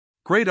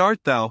Great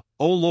art thou,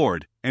 O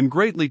Lord, and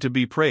greatly to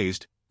be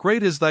praised,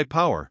 great is thy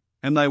power,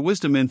 and thy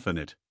wisdom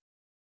infinite.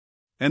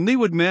 And thee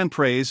would man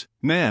praise,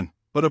 man,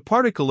 but a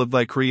particle of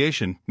thy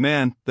creation,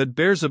 man, that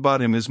bears about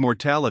him his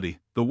mortality,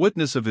 the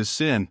witness of his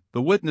sin,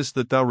 the witness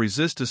that thou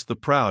resistest the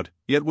proud,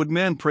 yet would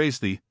man praise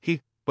thee,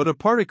 he, but a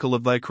particle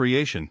of thy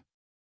creation.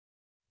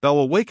 Thou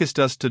awakest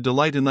us to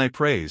delight in thy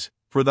praise,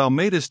 for thou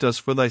madest us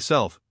for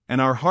thyself,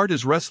 and our heart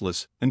is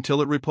restless,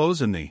 until it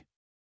repose in thee.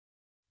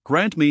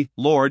 Grant me,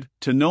 Lord,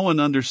 to know and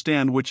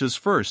understand which is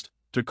first,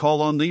 to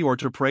call on thee or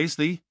to praise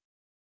thee?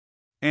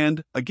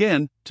 And,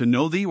 again, to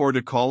know thee or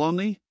to call on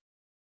thee?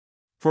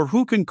 For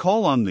who can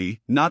call on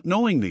thee, not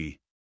knowing thee?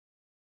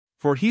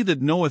 For he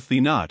that knoweth thee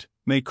not,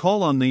 may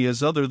call on thee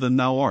as other than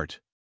thou art.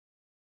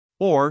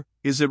 Or,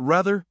 is it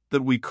rather,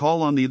 that we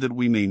call on thee that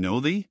we may know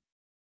thee?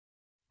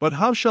 But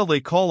how shall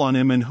they call on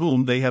him in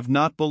whom they have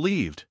not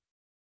believed?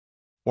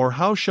 Or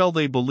how shall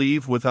they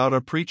believe without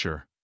a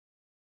preacher?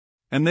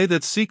 And they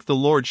that seek the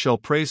Lord shall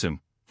praise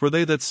him, for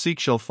they that seek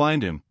shall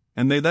find him,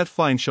 and they that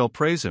find shall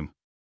praise him.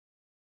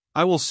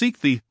 I will seek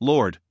thee,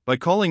 Lord, by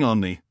calling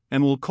on thee,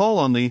 and will call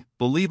on thee,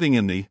 believing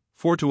in thee,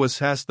 for to us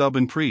hast thou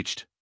been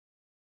preached.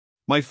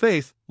 My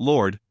faith,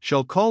 Lord,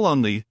 shall call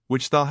on thee,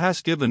 which thou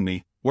hast given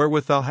me,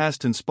 wherewith thou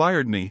hast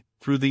inspired me,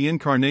 through the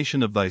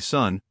incarnation of thy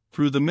Son,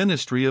 through the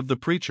ministry of the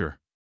preacher.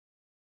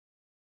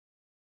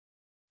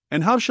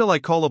 And how shall I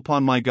call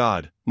upon my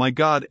God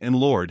and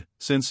Lord,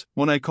 since,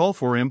 when I call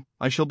for him,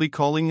 I shall be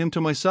calling him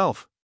to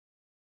myself?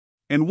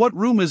 And what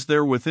room is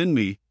there within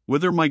me,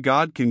 whither my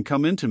God can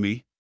come into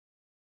me?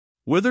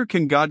 Whither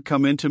can God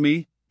come into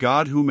me,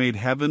 God who made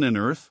heaven and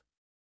earth?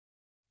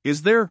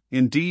 Is there,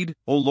 indeed,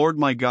 O Lord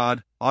my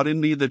God, aught in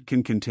me that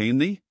can contain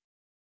thee?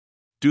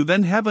 Do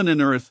then heaven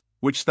and earth,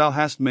 which thou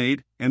hast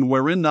made, and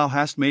wherein thou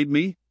hast made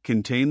me,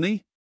 contain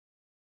thee?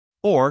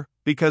 Or,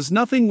 because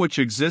nothing which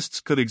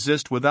exists could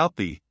exist without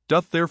thee,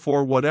 doth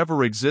therefore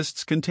whatever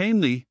exists contain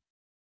thee?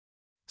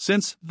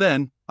 Since,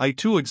 then, I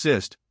too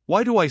exist,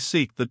 why do I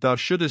seek that thou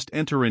shouldest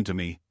enter into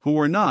me, who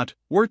were not,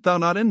 wert thou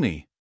not in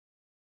me?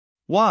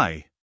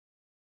 Why?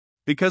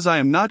 Because I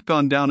am not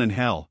gone down in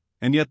hell,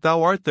 and yet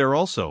thou art there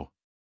also.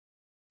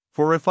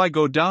 For if I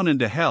go down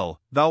into hell,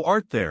 thou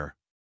art there.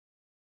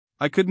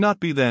 I could not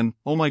be then,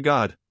 O my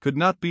God, could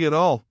not be at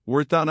all,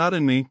 wert thou not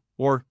in me,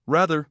 or,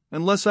 rather,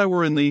 unless I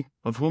were in thee,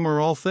 of whom are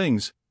all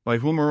things, by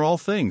whom are all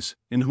things,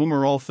 in whom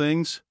are all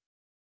things?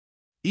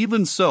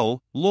 Even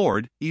so,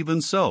 Lord, even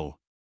so.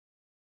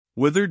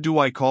 Whither do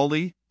I call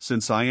thee,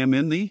 since I am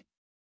in thee?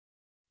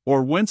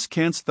 Or whence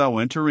canst thou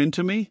enter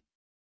into me?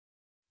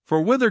 For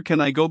whither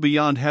can I go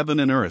beyond heaven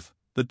and earth,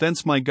 that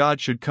thence my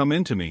God should come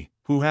into me,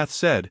 who hath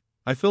said,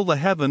 I fill the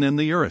heaven and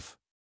the earth?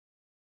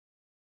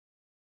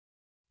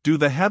 Do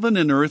the heaven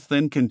and earth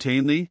then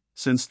contain thee,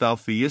 since thou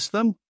fillest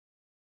them?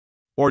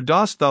 Or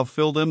dost thou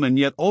fill them and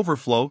yet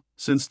overflow,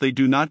 since they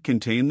do not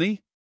contain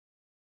thee?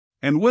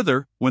 And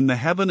whither, when the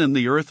heaven and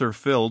the earth are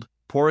filled,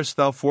 pourest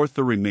thou forth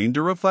the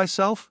remainder of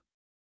thyself?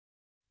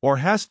 Or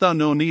hast thou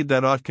no need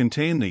that aught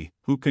contain thee,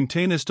 who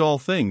containest all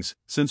things,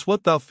 since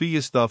what thou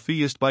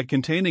fillest by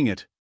containing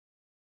it?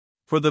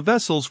 For the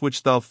vessels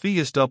which thou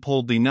fillest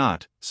uphold thee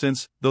not,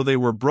 since, though they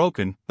were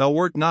broken, thou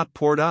wert not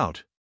poured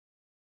out.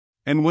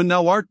 And when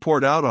thou art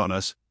poured out on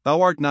us,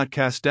 thou art not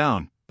cast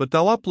down, but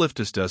thou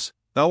upliftest us,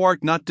 thou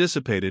art not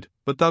dissipated,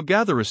 but thou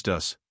gatherest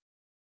us.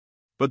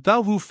 But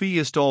thou who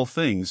fillest all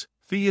things,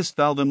 fillest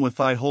thou them with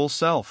thy whole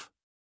self?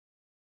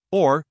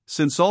 Or,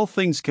 since all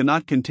things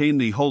cannot contain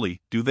thee wholly,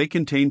 do they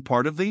contain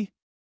part of thee?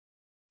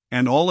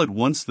 And all at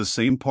once the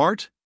same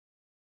part?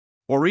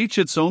 Or each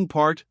its own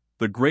part,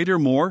 the greater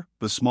more,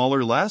 the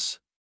smaller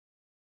less?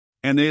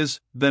 And is,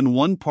 then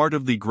one part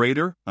of thee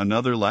greater,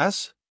 another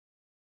less?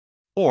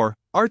 Or,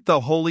 art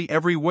thou wholly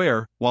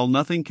everywhere, while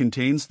nothing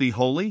contains thee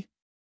wholly?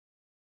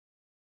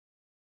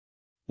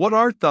 What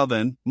art thou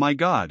then, my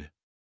God?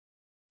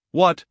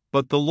 What,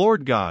 but the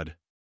Lord God?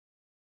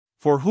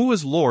 For who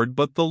is Lord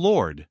but the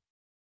Lord?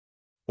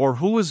 Or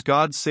who is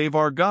God save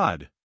our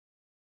God?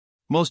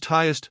 Most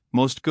highest,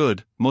 most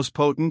good, most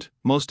potent,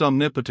 most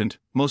omnipotent,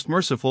 most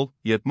merciful,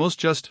 yet most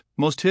just,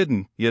 most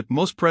hidden, yet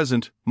most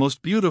present,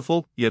 most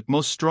beautiful, yet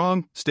most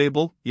strong,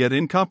 stable, yet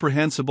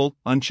incomprehensible,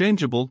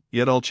 unchangeable,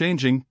 yet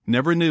all-changing,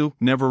 never new,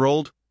 never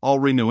old,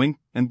 all-renewing,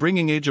 and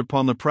bringing age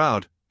upon the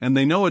proud, and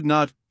they know it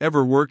not,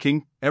 ever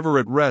working, ever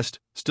at rest,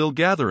 still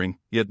gathering,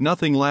 yet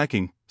nothing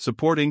lacking,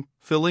 supporting,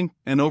 filling,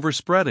 and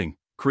overspreading,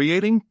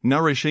 creating,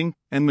 nourishing,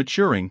 and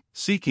maturing,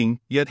 seeking,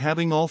 yet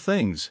having all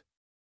things.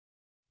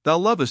 Thou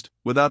lovest,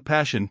 without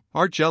passion,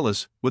 art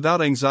jealous,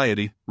 without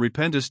anxiety,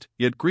 repentest,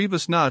 yet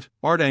grievest not,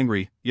 art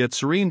angry, yet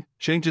serene,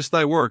 changest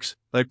thy works,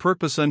 thy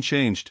purpose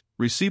unchanged,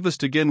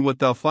 receivest again what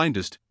thou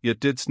findest, yet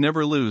didst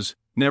never lose,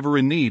 never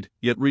in need,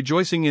 yet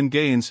rejoicing in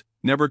gains,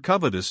 never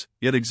covetous,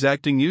 yet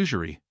exacting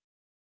usury.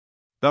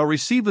 Thou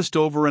receivest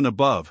over and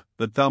above,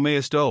 that thou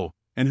mayest owe,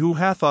 and who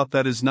hath aught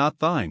that is not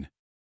thine?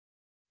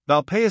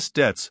 Thou payest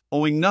debts,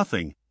 owing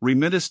nothing,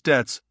 remittest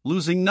debts,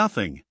 losing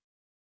nothing.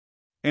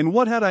 And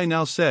what had I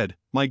now said,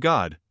 my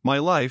God, my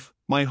life,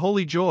 my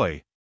holy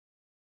joy?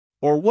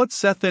 Or what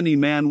saith any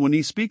man when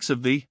he speaks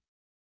of thee?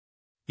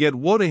 Yet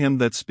woe to him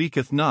that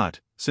speaketh not,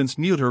 since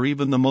mute are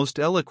even the most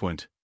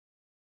eloquent.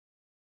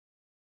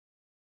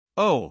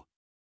 Oh,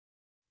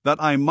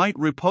 that I might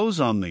repose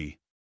on thee!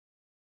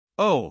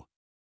 Oh,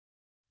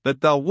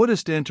 that thou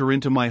wouldest enter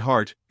into my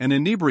heart, and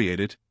inebriate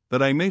it,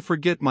 that I may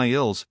forget my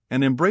ills,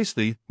 and embrace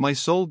thee, my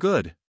sole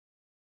good!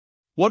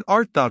 What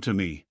art thou to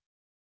me?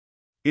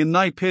 In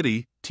thy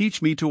pity,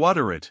 teach me to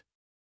utter it.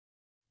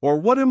 Or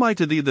what am I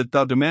to thee that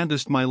thou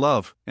demandest my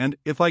love, and,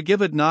 if I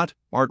give it not,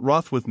 art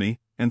wroth with me,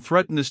 and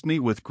threatenest me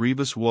with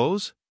grievous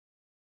woes?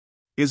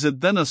 Is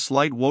it then a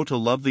slight woe to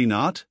love thee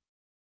not?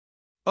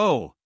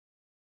 Oh,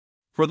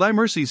 for thy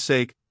mercy's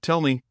sake,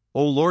 tell me,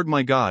 O Lord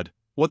my God,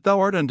 what thou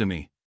art unto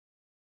me.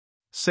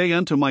 Say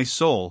unto my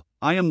soul,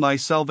 I am thy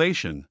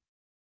salvation.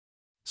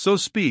 So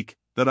speak,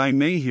 that I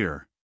may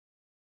hear.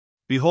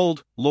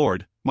 Behold,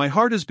 Lord, my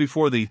heart is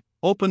before thee,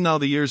 open thou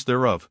the ears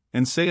thereof,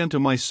 and say unto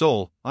my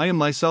soul, I am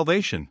thy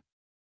salvation.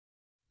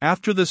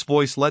 After this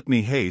voice let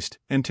me haste,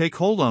 and take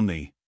hold on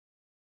thee.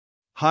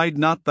 Hide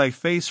not thy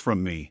face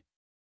from me.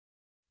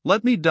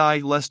 Let me die,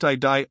 lest I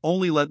die,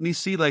 only let me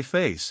see thy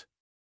face.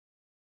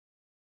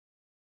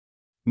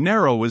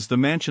 Narrow is the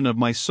mansion of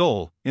my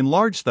soul,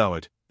 enlarge thou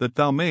it, that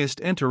thou mayest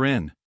enter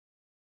in.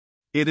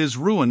 It is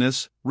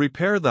ruinous,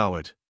 repair thou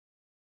it.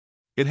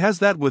 It has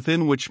that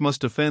within which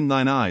must offend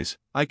thine eyes,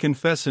 I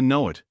confess and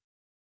know it.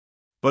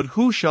 But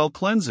who shall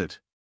cleanse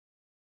it?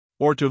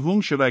 Or to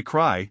whom should I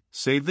cry,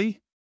 save thee?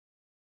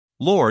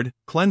 Lord,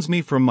 cleanse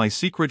me from my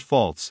secret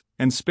faults,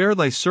 and spare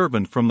thy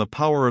servant from the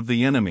power of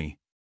the enemy.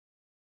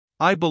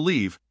 I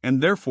believe,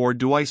 and therefore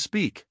do I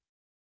speak.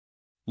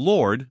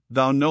 Lord,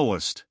 thou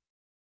knowest.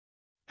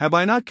 Have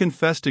I not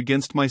confessed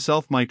against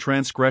myself my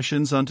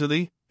transgressions unto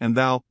thee, and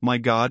thou, my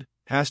God,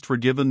 hast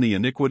forgiven the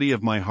iniquity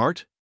of my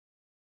heart?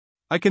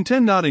 I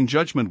contend not in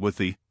judgment with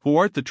thee, who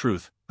art the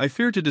truth, I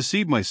fear to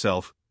deceive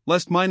myself,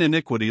 lest mine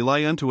iniquity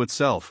lie unto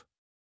itself.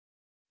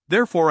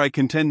 Therefore I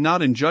contend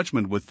not in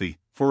judgment with thee,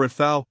 for if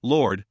thou,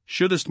 Lord,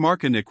 shouldest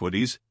mark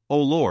iniquities, O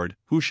Lord,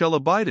 who shall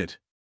abide it?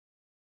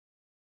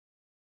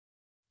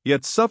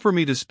 Yet suffer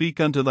me to speak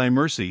unto thy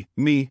mercy,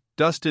 me,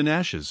 dust and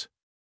ashes.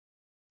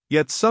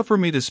 Yet suffer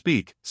me to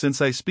speak,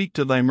 since I speak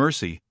to thy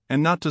mercy,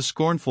 and not to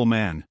scornful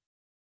man.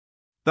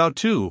 Thou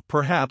too,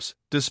 perhaps,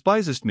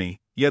 despisest me,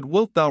 yet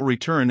wilt thou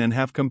return and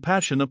have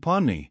compassion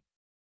upon me.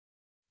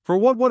 For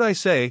what would I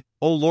say,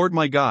 O Lord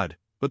my God,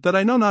 but that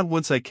I know not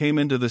whence I came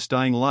into this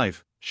dying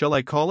life, shall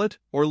I call it,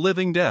 or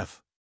living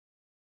death?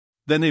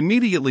 Then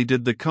immediately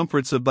did the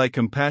comforts of thy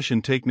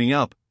compassion take me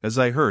up, as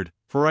I heard,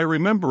 for I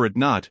remember it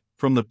not,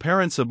 from the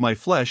parents of my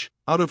flesh,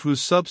 out of whose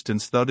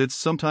substance thou didst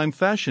sometime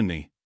fashion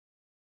me.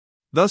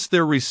 Thus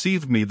there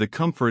received me the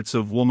comforts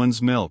of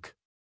woman's milk.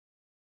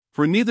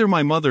 For neither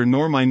my mother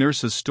nor my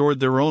nurses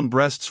stored their own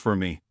breasts for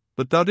me,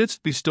 but thou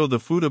didst bestow the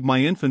food of my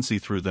infancy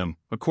through them,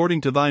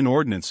 according to thine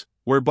ordinance,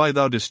 whereby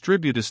thou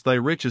distributest thy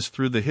riches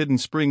through the hidden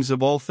springs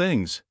of all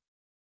things.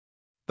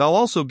 Thou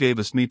also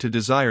gavest me to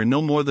desire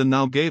no more than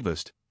thou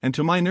gavest, and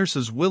to my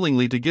nurses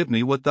willingly to give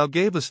me what thou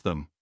gavest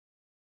them.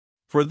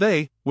 For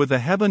they, with a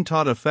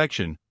heaven-taught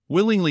affection,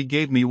 willingly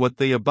gave me what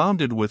they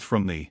abounded with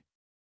from thee.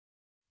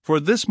 For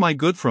this my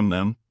good from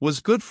them, was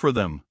good for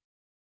them.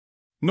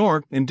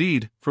 Nor,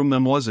 indeed, from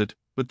them was it,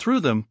 but through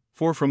them,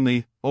 for from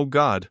thee, O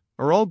God,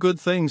 are all good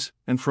things,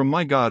 and from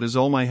my God is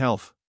all my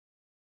health.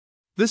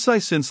 This I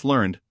since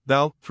learned,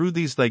 thou, through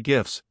these thy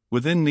gifts,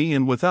 within me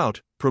and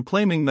without,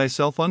 proclaiming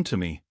thyself unto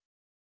me.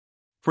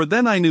 For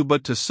then I knew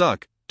but to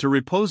suck, to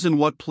repose in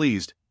what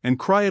pleased, and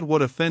cry at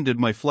what offended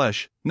my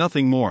flesh,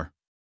 nothing more.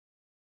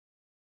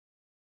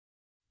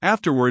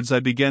 Afterwards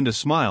I began to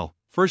smile,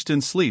 first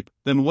in sleep,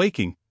 then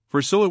waking,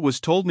 for so it was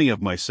told me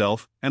of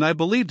myself, and I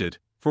believed it,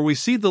 for we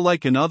see the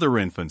like in other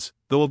infants,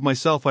 though of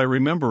myself I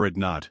remember it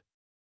not.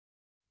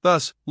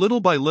 Thus, little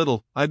by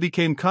little, I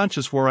became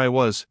conscious where I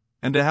was,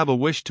 and to have a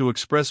wish to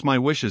express my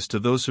wishes to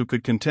those who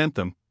could content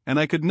them, and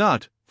I could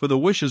not, for the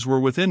wishes were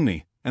within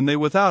me, and they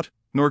without,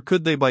 nor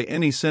could they by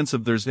any sense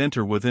of theirs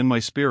enter within my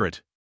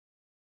spirit.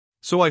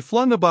 So I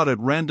flung about at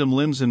random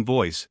limbs and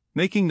voice,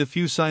 making the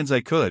few signs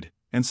I could,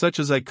 and such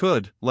as I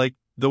could, like,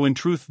 though in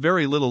truth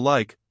very little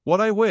like, what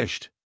I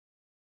wished.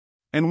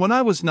 And when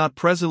I was not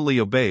presently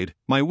obeyed,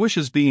 my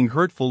wishes being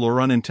hurtful or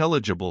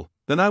unintelligible,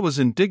 then I was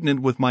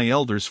indignant with my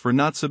elders for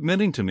not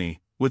submitting to me,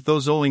 with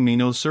those owing me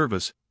no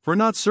service, for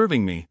not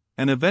serving me,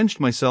 and avenged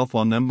myself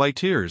on them by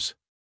tears.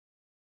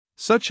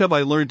 Such have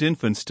I learnt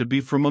infants to be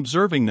from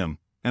observing them,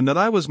 and that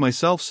I was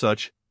myself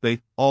such,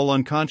 they, all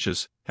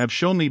unconscious, have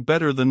shown me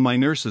better than my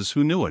nurses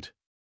who knew it.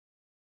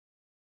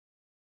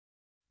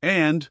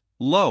 And,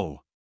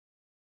 lo!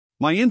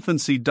 My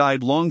infancy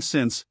died long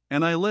since,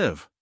 and I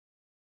live.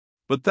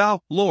 But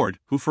thou, Lord,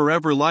 who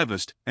forever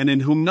livest, and in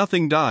whom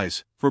nothing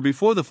dies, for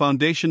before the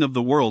foundation of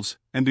the worlds,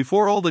 and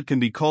before all that can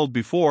be called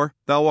before,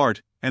 thou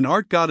art, and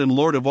art God and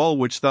Lord of all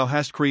which thou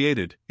hast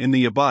created, in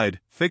thee abide,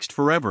 fixed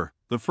forever,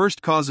 the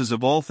first causes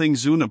of all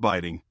things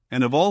unabiding,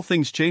 and of all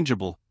things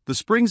changeable, the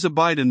springs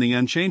abide in thee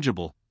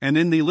unchangeable, and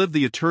in thee live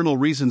the eternal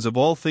reasons of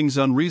all things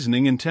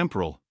unreasoning and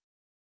temporal.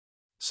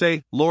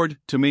 Say, Lord,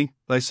 to me,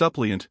 thy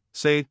suppliant.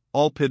 Say,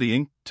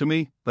 all-pitying, to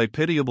me, thy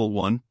pitiable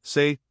one.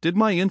 Say, did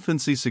my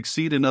infancy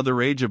succeed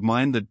another age of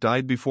mine that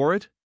died before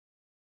it?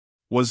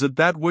 Was it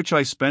that which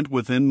I spent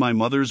within my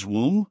mother's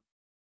womb?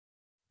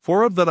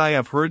 For of that I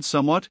have heard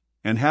somewhat,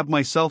 and have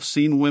myself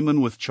seen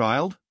women with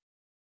child?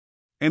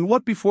 And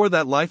what before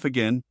that life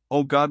again,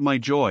 O God my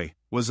joy,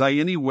 was I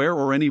anywhere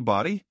or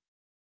anybody?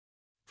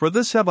 For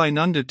this have I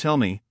none to tell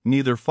me,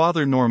 neither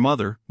father nor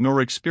mother, nor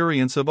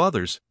experience of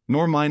others,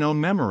 nor mine own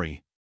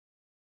memory.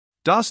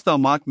 Dost thou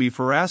mock me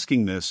for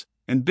asking this,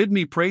 and bid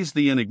me praise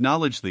thee and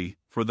acknowledge thee,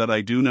 for that I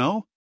do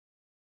know?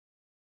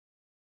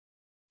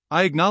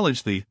 I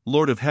acknowledge thee,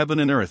 Lord of heaven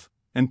and earth,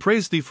 and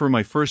praise thee for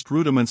my first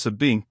rudiments of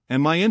being,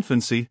 and my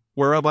infancy,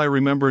 whereof I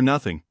remember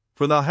nothing,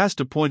 for thou hast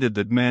appointed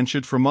that man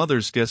should from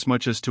others guess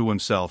much as to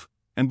himself,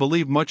 and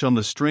believe much on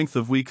the strength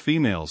of weak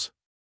females.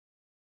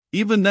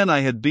 Even then I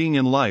had being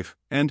in life,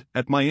 and,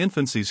 at my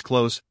infancy's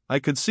close, I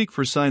could seek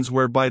for signs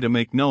whereby to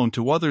make known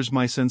to others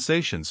my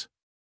sensations.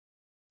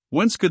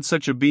 Whence could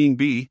such a being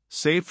be,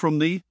 save from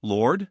thee,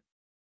 Lord?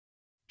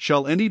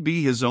 Shall any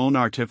be his own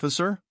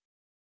artificer?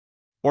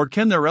 Or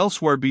can there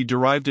elsewhere be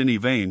derived any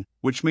vein,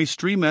 which may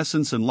stream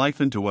essence and life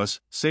into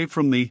us, save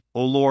from thee,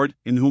 O Lord,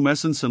 in whom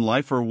essence and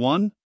life are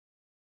one?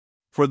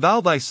 For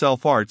thou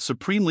thyself art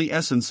supremely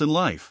essence and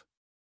life.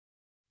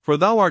 For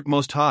thou art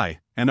most high,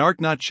 and art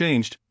not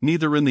changed,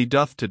 neither in thee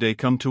doth today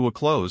come to a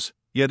close,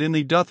 yet in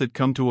thee doth it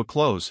come to a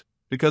close,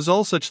 because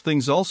all such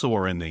things also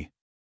are in thee.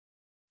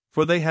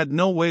 For they had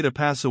no way to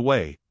pass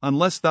away,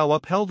 unless thou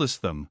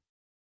upheldest them.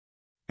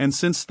 And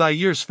since thy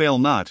years fail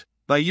not,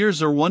 thy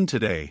years are one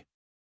today.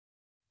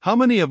 How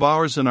many of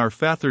ours and our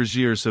fathers'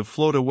 years have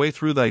flowed away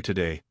through thy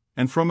today,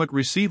 and from it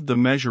received the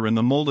measure and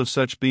the mold of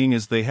such being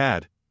as they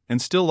had,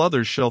 and still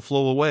others shall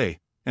flow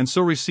away, and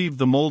so receive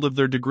the mold of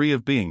their degree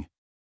of being.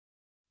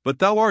 But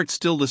thou art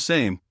still the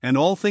same, and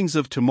all things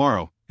of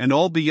tomorrow, and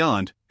all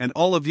beyond, and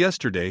all of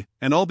yesterday,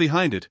 and all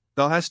behind it,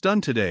 thou hast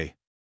done today.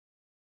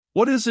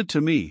 What is it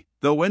to me,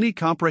 though any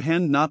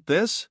comprehend not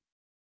this?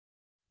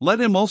 Let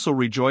him also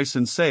rejoice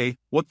and say,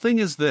 what thing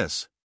is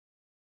this?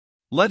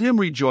 Let him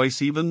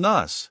rejoice even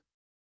thus.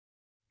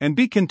 And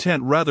be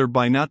content rather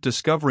by not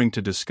discovering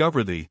to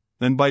discover thee,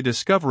 than by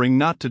discovering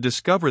not to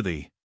discover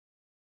thee.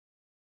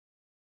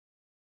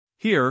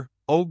 Hear,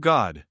 O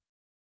God.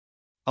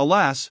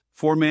 Alas,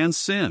 for man's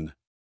sin.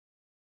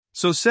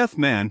 So saith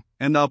man,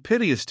 and thou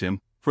pitiest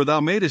him, for thou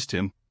madest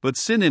him, but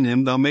sin in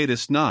him thou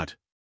madest not.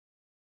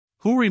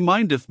 Who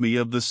remindeth me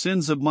of the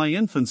sins of my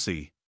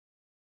infancy?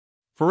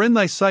 For in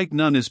thy sight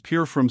none is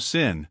pure from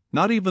sin,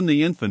 not even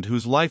the infant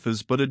whose life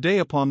is but a day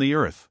upon the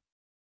earth.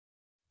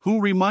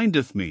 Who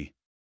remindeth me?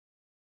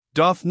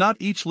 Doth not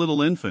each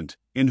little infant,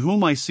 in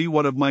whom I see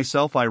what of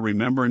myself I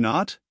remember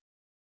not?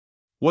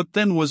 What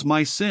then was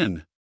my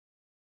sin?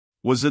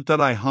 Was it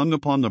that I hung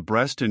upon the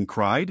breast and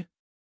cried?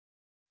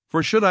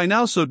 For should I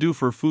now so do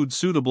for food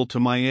suitable to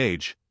my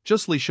age,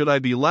 justly should I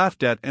be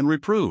laughed at and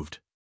reproved.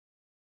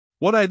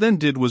 What I then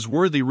did was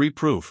worthy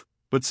reproof,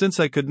 but since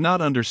I could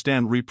not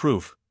understand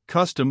reproof,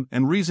 custom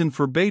and reason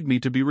forbade me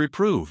to be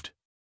reproved.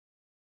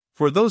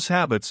 For those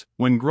habits,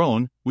 when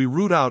grown, we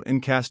root out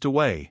and cast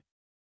away.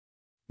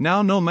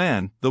 Now no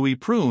man, though he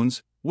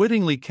prunes,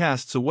 wittingly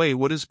casts away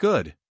what is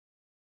good.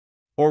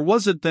 Or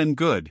was it then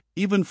good,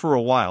 even for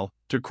a while,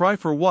 to cry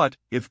for what,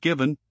 if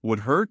given, would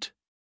hurt?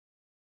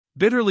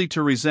 Bitterly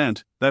to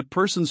resent, that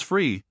persons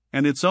free,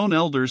 and its own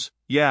elders,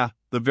 yea,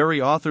 the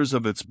very authors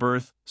of its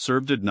birth,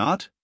 served it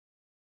not?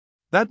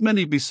 That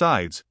many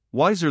besides,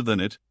 wiser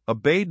than it,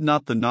 obeyed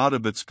not the nod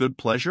of its good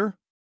pleasure?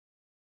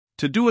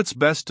 To do its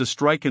best to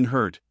strike and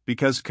hurt,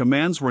 because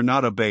commands were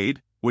not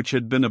obeyed, which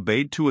had been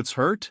obeyed to its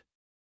hurt?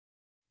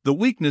 The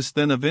weakness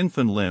then of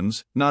infant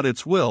limbs, not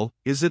its will,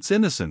 is its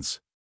innocence.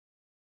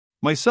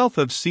 Myself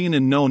have seen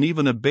and known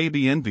even a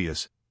baby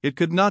envious, it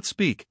could not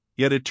speak,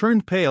 yet it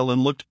turned pale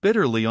and looked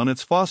bitterly on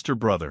its foster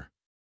brother.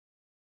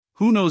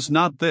 Who knows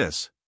not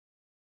this?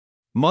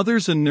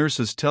 Mothers and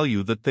nurses tell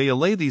you that they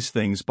allay these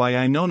things by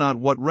I know not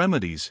what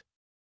remedies.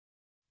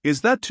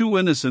 Is that too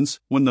innocence,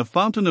 when the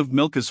fountain of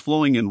milk is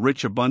flowing in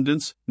rich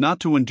abundance, not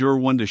to endure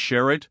one to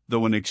share it,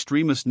 though in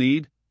extremest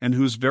need, and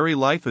whose very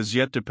life as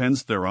yet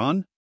depends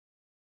thereon?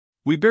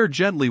 We bear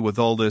gently with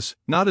all this,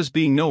 not as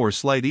being no or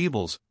slight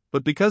evils,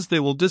 but because they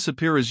will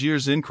disappear as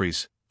years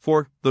increase,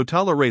 for, though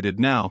tolerated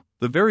now,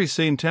 the very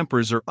same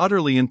tempers are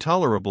utterly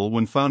intolerable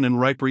when found in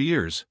riper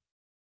years.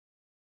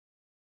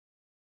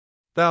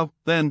 Thou,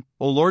 then,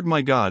 O Lord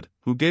my God,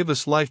 who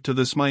gavest life to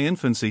this my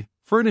infancy,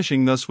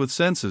 furnishing thus with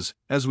senses,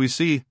 as we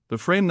see, the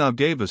frame thou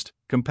gavest,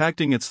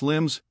 compacting its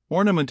limbs,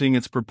 ornamenting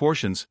its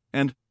proportions,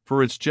 and,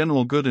 for its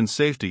general good and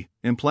safety,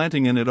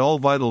 implanting in it all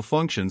vital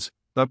functions,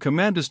 thou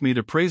commandest me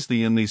to praise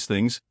thee in these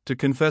things, to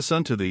confess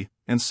unto thee,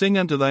 and sing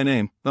unto thy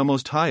name, thou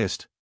most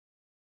highest.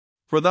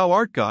 For thou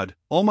art God,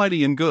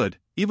 almighty and good,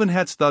 even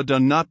hadst thou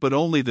done not but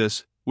only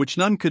this, which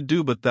none could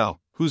do but thou,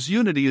 whose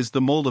unity is the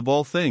mold of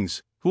all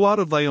things, who out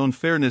of thy own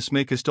fairness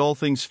makest all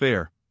things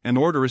fair, and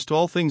orderest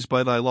all things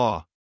by thy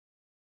law.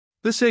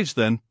 This age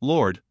then,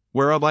 Lord,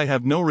 whereof I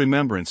have no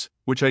remembrance,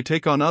 which I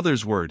take on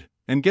others' word,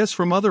 and guess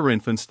from other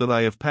infants that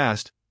I have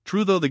passed,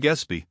 true though the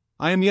guess be,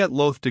 I am yet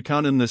loath to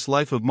count in this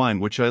life of mine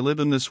which I live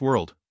in this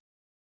world.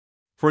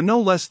 For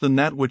no less than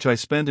that which I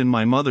spent in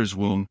my mother's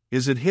womb,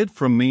 is it hid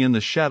from me in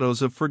the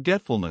shadows of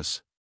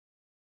forgetfulness.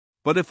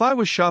 But if I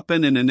was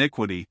shapen in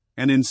iniquity,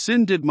 and in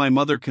sin did my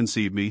mother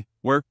conceive me,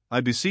 where,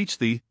 I beseech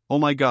thee, O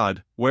my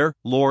God, where,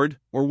 Lord,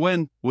 or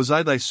when, was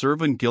I thy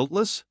servant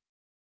guiltless?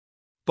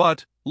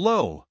 But,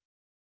 lo!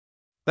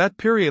 That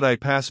period I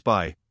pass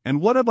by,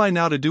 and what have I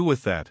now to do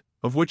with that,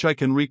 of which I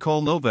can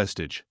recall no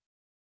vestige?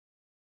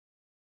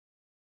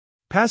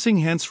 Passing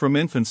hence from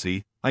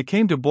infancy, I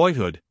came to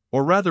boyhood,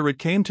 or rather it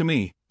came to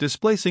me,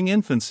 displacing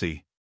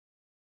infancy.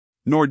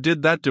 Nor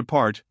did that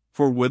depart,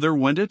 for whither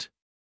went it?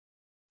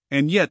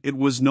 And yet it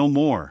was no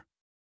more.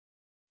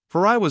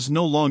 For I was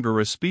no longer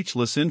a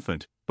speechless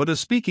infant, but a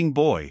speaking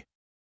boy.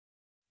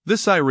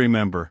 This I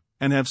remember,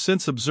 and have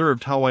since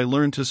observed how I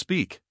learned to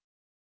speak.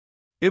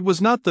 It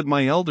was not that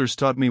my elders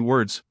taught me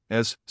words,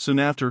 as, soon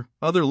after,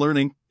 other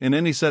learning, in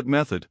any set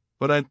method,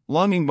 but I,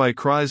 longing by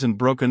cries and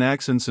broken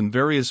accents and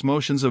various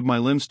motions of my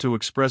limbs to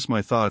express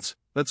my thoughts,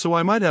 that so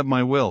I might have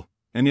my will,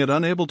 and yet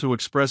unable to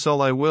express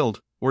all I willed,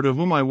 or to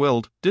whom I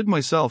willed, did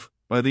myself,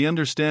 by the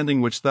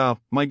understanding which thou,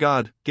 my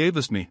God,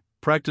 gavest me,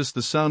 practice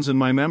the sounds in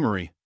my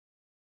memory.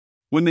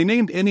 When they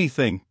named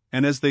anything,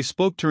 and as they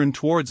spoke turned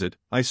towards it,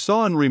 I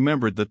saw and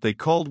remembered that they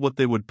called what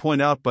they would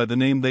point out by the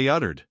name they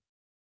uttered.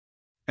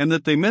 And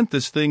that they meant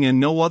this thing and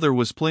no other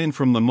was plain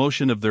from the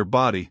motion of their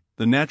body,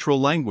 the natural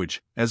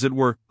language, as it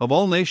were, of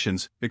all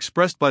nations,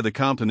 expressed by the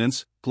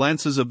countenance,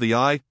 glances of the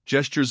eye,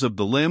 gestures of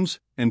the limbs,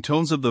 and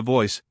tones of the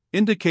voice,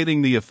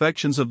 indicating the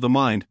affections of the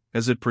mind,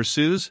 as it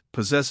pursues,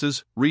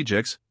 possesses,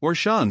 rejects, or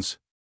shuns.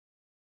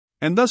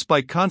 And thus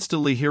by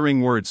constantly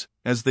hearing words,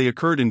 as they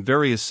occurred in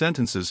various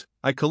sentences,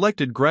 I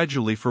collected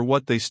gradually for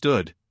what they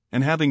stood,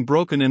 and having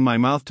broken in my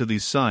mouth to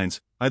these signs,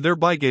 I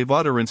thereby gave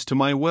utterance to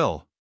my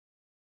will.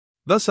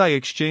 Thus I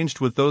exchanged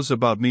with those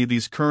about me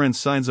these current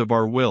signs of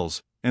our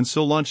wills, and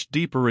so launched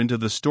deeper into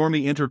the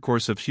stormy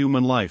intercourse of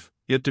human life,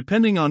 yet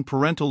depending on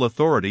parental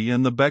authority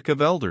and the beck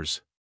of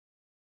elders.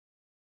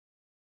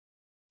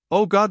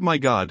 O God, my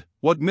God,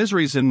 what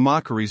miseries and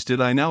mockeries did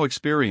I now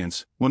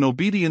experience, when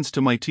obedience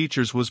to my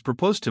teachers was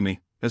proposed to me,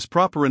 as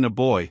proper in a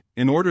boy,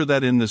 in order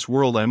that in this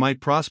world I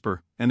might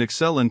prosper, and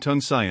excel in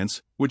tongue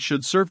science, which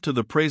should serve to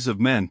the praise of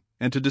men,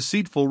 and to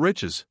deceitful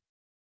riches.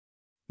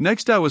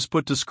 Next I was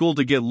put to school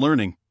to get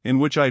learning, in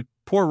which I,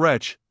 poor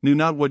wretch, knew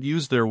not what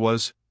use there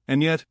was,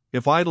 and yet,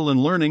 if idle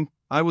in learning,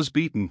 I was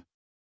beaten.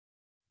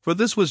 For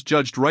this was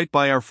judged right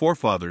by our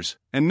forefathers,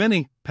 and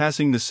many,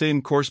 passing the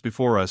same course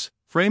before us,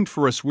 framed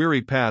for us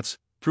weary paths,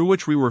 through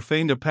which we were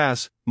fain to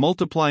pass,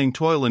 multiplying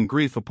toil and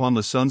grief upon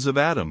the sons of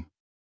Adam.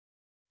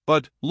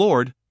 But,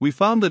 Lord, we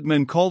found that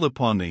men called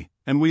upon thee,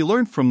 and we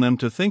learned from them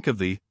to think of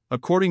thee,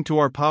 according to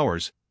our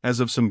powers, as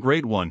of some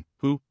great one,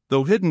 who,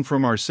 though hidden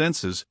from our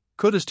senses,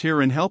 couldst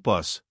hear and help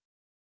us.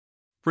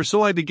 For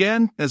so I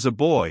began, as a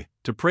boy,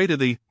 to pray to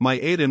thee, my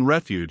aid and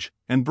refuge,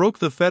 and broke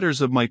the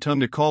fetters of my tongue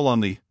to call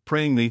on thee,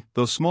 praying thee,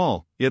 though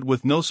small, yet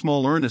with no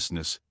small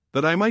earnestness,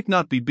 that I might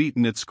not be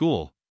beaten at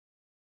school.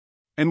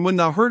 And when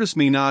thou heardest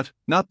me not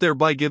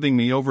thereby giving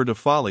me over to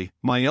folly,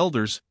 my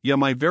elders, yea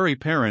my very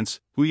parents,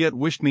 who yet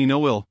wished me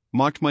no ill,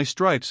 mocked my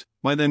stripes,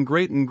 my then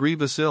great and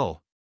grievous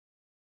ill.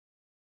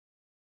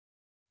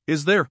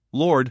 Is there,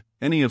 Lord,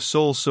 any of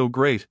soul so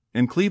great,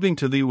 and cleaving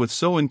to thee with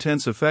so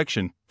intense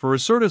affection, for a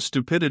sort of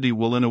stupidity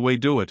will in a way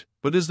do it,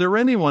 but is there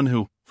anyone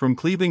who, from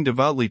cleaving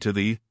devoutly to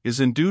thee, is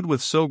endued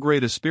with so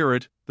great a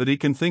spirit, that he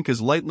can think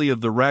as lightly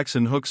of the racks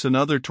and hooks and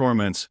other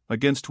torments,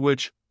 against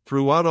which,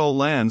 throughout all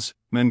lands,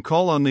 men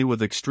call on thee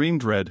with extreme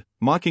dread,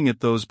 mocking at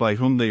those by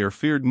whom they are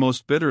feared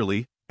most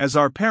bitterly, as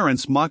our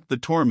parents mocked the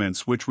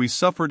torments which we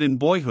suffered in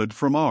boyhood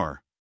from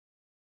our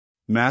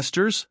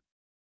masters?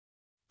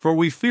 For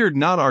we feared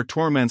not our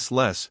torments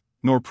less,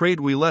 nor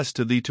prayed we less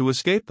to thee to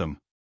escape them.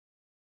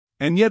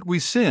 And yet we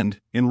sinned,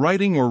 in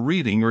writing or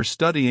reading or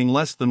studying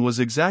less than was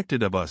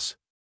exacted of us.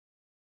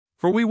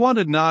 For we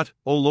wanted not,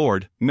 O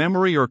Lord,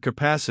 memory or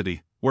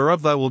capacity,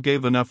 whereof thou wilt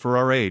gave enough for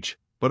our age,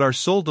 but our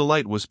sole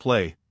delight was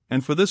play,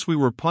 and for this we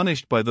were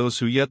punished by those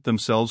who yet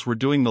themselves were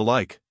doing the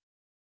like.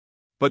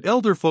 But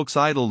elder folks'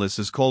 idleness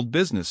is called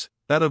business,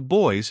 that of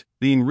boys,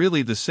 being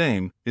really the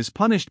same, is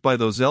punished by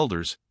those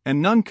elders,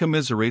 and none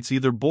commiserates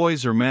either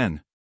boys or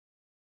men.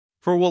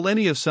 For will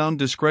any of sound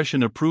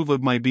discretion approve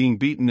of my being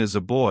beaten as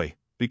a boy,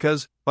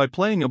 because, by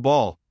playing a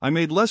ball, I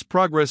made less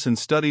progress in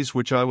studies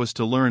which I was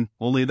to learn,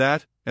 only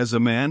that, as a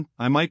man,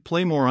 I might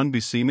play more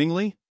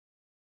unbeseemingly?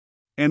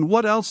 And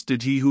what else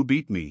did he who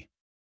beat me?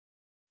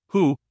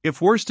 Who,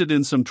 if worsted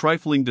in some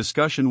trifling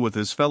discussion with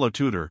his fellow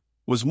tutor,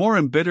 was more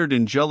embittered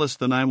and jealous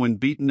than I when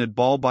beaten at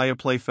ball by a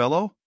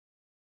playfellow?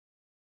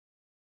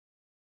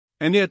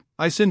 And yet,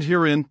 I sinned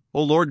herein,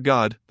 O Lord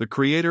God, the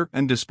Creator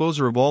and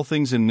Disposer of all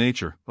things in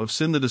nature, of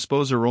sin the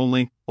Disposer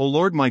only, O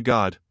Lord my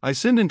God, I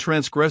sinned in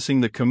transgressing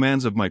the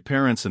commands of my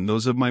parents and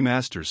those of my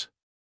masters.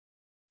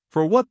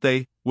 For what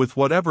they, with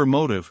whatever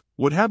motive,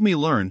 would have me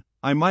learn,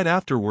 I might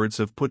afterwards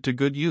have put to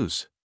good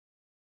use.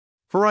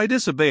 For I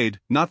disobeyed,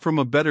 not from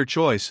a better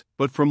choice,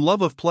 but from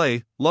love of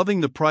play,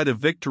 loving the pride of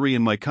victory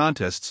in my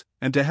contests,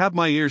 and to have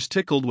my ears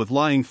tickled with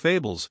lying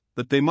fables,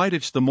 that they might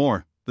itch the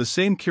more, the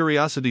same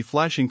curiosity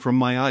flashing from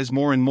my eyes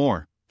more and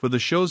more, for the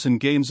shows and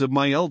games of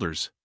my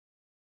elders.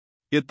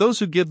 Yet those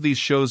who give these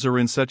shows are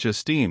in such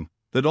esteem,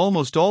 that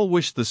almost all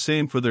wish the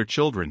same for their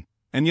children,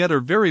 and yet are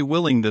very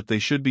willing that they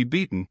should be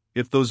beaten,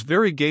 if those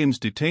very games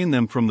detain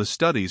them from the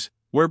studies,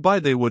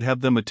 whereby they would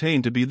have them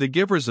attain to be the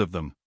givers of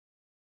them.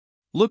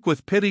 Look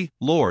with pity,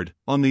 Lord,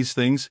 on these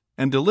things,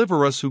 and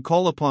deliver us who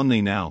call upon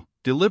thee now.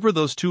 Deliver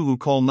those too who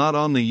call not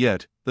on thee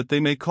yet, that they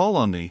may call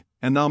on thee,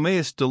 and thou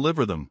mayest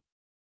deliver them.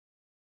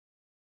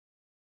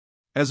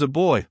 As a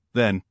boy,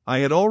 then, I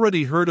had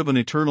already heard of an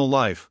eternal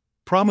life,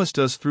 promised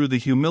us through the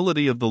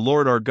humility of the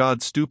Lord our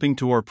God stooping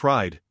to our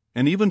pride,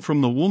 and even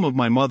from the womb of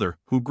my mother,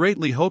 who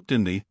greatly hoped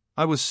in thee,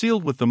 I was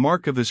sealed with the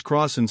mark of his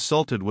cross and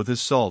salted with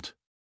his salt.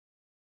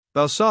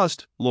 Thou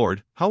sawest,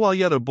 Lord, how while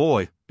yet a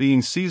boy,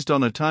 being seized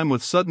on a time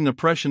with sudden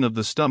oppression of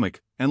the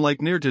stomach, and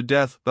like near to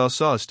death, thou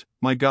sawest,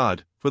 my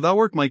God, for thou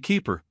wert my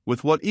keeper,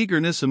 with what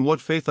eagerness and what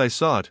faith I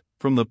sought,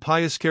 from the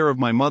pious care of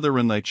my mother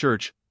and thy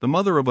church, the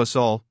mother of us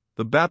all,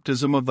 the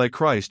baptism of thy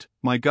Christ,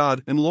 my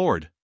God and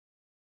Lord.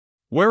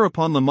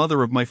 Whereupon the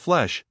mother of my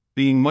flesh,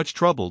 being much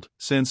troubled,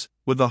 since,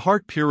 with a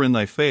heart pure in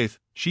thy faith,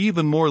 she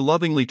even more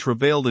lovingly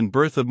travailed in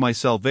birth of my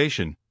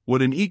salvation,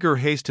 would in eager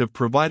haste have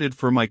provided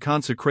for my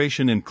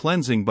consecration and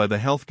cleansing by the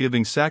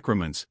health-giving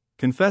sacraments,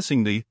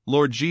 confessing thee,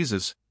 Lord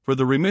Jesus, for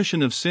the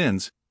remission of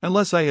sins,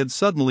 unless I had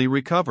suddenly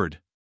recovered.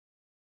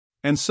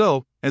 And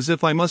so, as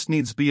if I must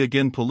needs be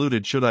again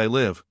polluted should I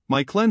live,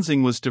 my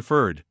cleansing was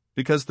deferred,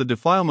 because the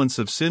defilements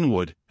of sin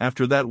would,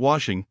 after that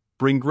washing,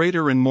 bring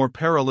greater and more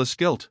perilous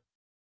guilt.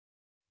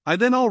 I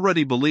then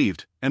already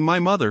believed, and my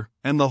mother,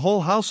 and the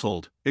whole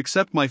household,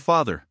 except my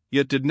father,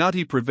 yet did not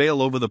he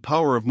prevail over the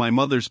power of my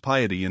mother's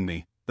piety in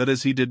me, that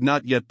as he did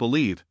not yet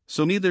believe,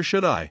 so neither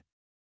should I.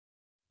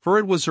 For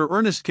it was her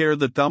earnest care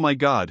that thou, my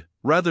God,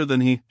 rather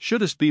than he,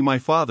 shouldest be my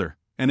father,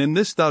 and in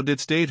this thou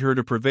didst aid her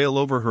to prevail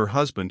over her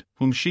husband,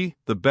 whom she,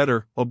 the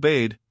better,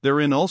 obeyed,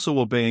 therein also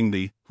obeying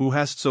thee, who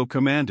hast so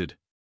commanded.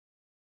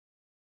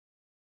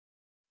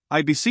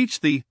 I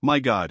beseech thee, my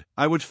God,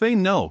 I would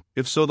fain know,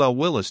 if so thou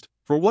willest,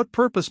 for what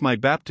purpose my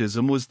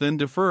baptism was then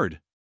deferred.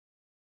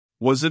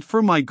 Was it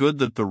for my good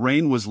that the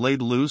rein was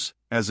laid loose,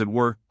 as it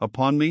were,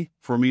 upon me,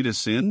 for me to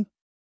sin?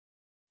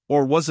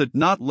 Or was it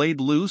not laid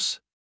loose?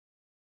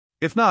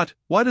 If not,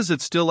 why does it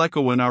still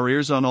echo in our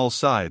ears on all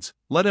sides,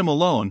 let him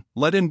alone,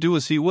 let him do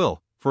as he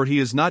will, for he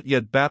is not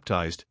yet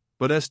baptized,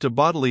 but as to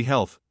bodily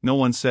health, no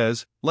one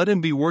says, let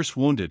him be worse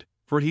wounded,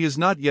 for he is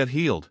not yet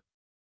healed.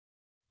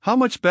 How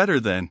much better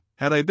then,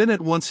 had I been at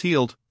once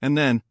healed, and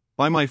then,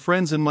 by my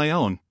friends and my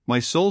own, my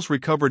soul's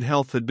recovered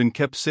health had been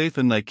kept safe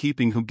in thy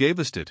keeping who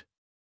gavest it.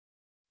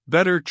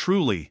 Better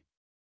truly.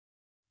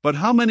 But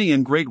how many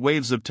and great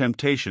waves of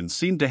temptation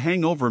seemed to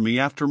hang over me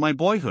after my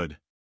boyhood?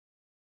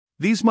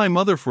 These my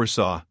mother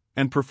foresaw,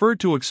 and preferred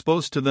to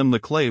expose to them the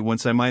clay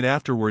whence I might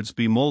afterwards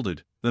be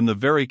molded, than the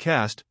very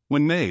cast,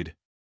 when made.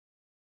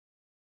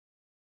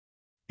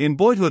 In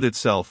boyhood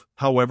itself,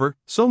 however,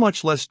 so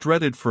much less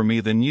dreaded for me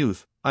than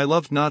youth, I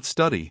loved not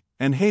study,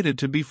 and hated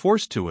to be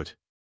forced to it.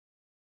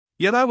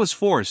 Yet I was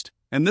forced,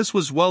 and this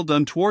was well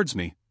done towards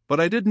me, but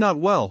I did not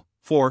well,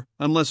 for,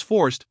 unless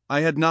forced, I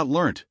had not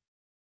learnt.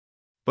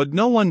 But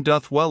no one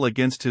doth well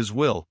against his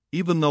will,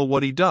 even though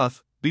what he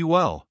doth, be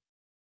well.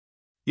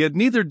 Yet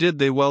neither did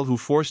they well who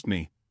forced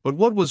me, but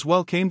what was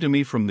well came to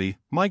me from thee,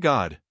 my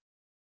God.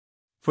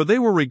 For they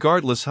were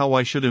regardless how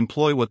I should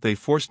employ what they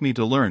forced me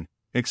to learn,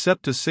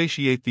 except to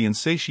satiate the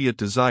insatiate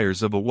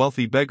desires of a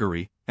wealthy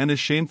beggary, and a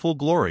shameful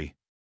glory.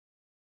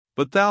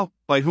 But thou,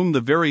 by whom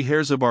the very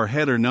hairs of our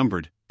head are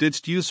numbered,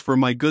 didst use for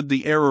my good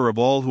the error of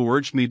all who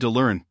urged me to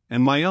learn,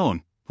 and my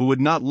own, who would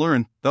not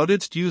learn, thou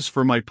didst use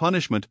for my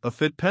punishment a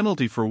fit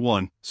penalty for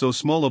one, so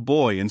small a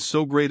boy and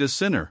so great a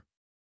sinner.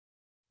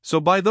 So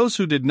by those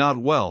who did not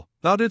well,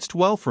 thou didst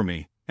well for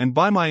me, and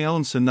by my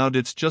own sin thou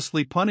didst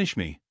justly punish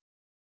me.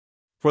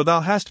 For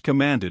thou hast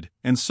commanded,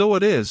 and so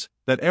it is,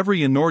 that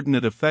every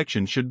inordinate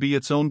affection should be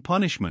its own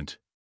punishment.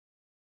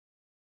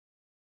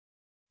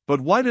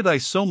 But why did I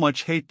so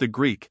much hate the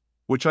Greek,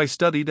 which I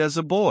studied as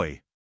a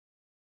boy?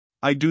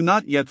 I do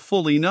not yet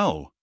fully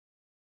know.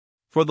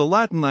 For the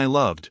Latin I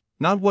loved,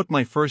 not what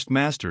my first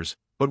masters,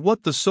 but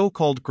what the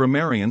so-called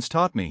grammarians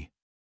taught me.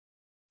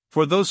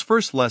 For those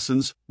first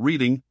lessons,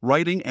 reading,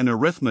 writing and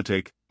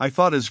arithmetic, I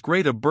thought as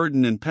great a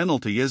burden and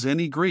penalty as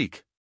any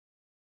Greek.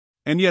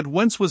 And yet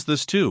whence was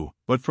this too,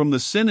 but from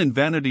the sin and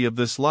vanity of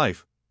this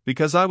life,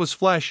 because I was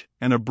flesh,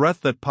 and a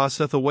breath that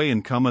passeth away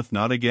and cometh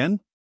not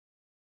again?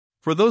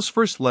 For those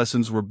first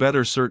lessons were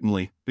better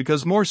certainly,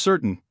 because more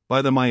certain,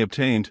 by them I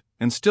obtained,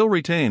 and still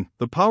retain,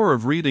 the power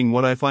of reading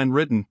what I find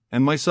written,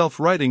 and myself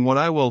writing what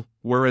I will,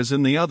 whereas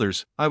in the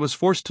others, I was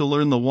forced to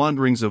learn the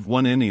wanderings of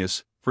one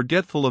Aeneas,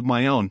 forgetful of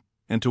my own,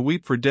 and to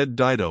weep for dead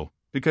Dido,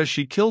 because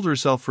she killed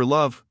herself for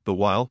love, the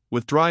while,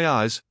 with dry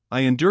eyes,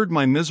 I endured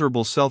my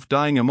miserable self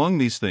dying among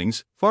these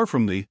things, far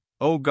from thee,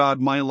 O God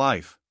my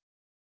life.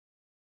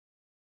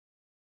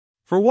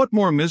 For what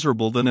more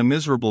miserable than a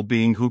miserable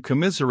being who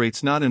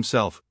commiserates not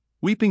himself,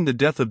 weeping the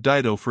death of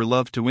Dido for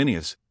love to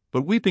Aeneas,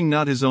 but weeping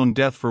not his own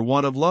death for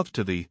want of love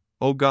to thee,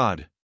 O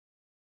God?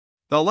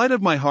 Thou light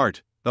of my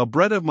heart, thou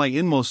bread of my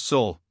inmost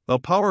soul, thou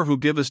power who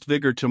givest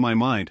vigor to my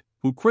mind,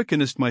 who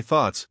quickenest my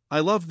thoughts, I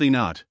love thee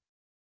not.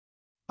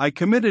 I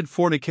committed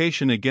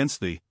fornication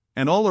against thee,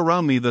 and all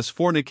around me thus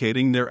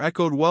fornicating there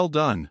echoed well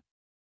done.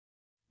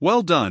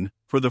 Well done,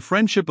 for the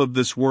friendship of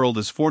this world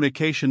is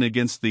fornication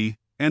against thee,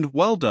 and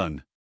well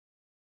done.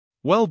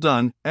 Well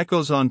done,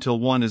 echoes on till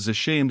one is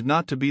ashamed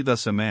not to be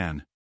thus a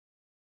man.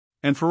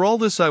 And for all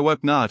this I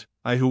wept not,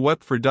 I who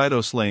wept for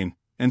Dido slain,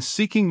 and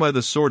seeking by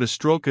the sword a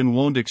stroke and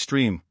wound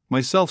extreme,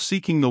 myself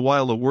seeking the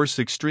while a worse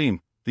extreme,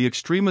 the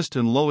extremest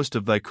and lowest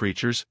of thy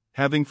creatures,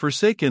 having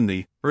forsaken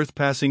thee, earth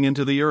passing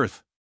into the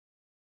earth.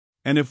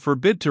 And if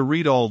forbid to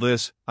read all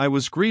this, I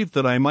was grieved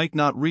that I might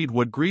not read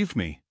what grieved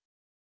me.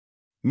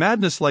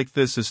 Madness like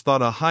this is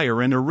thought a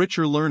higher and a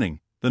richer learning,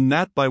 than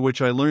that by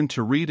which I learned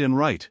to read and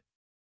write.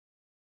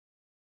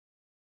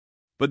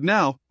 But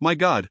now, my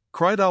God,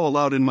 cry thou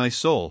aloud in my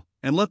soul,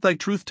 and let thy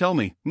truth tell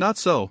me, not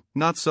so,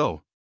 not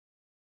so.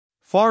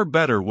 Far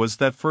better was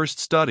that first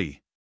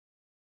study.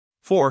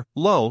 For,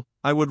 lo,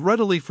 I would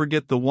readily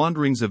forget the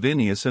wanderings of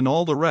Aeneas and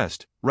all the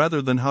rest, rather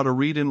than how to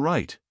read and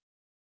write.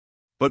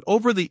 But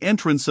over the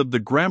entrance of the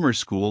grammar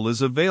school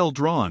is a veil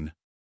drawn.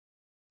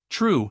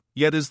 True,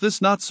 yet is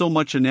this not so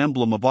much an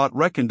emblem of aught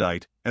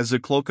recondite, as a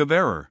cloak of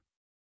error?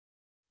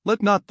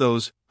 Let not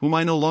those, whom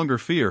I no longer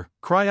fear,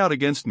 cry out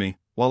against me,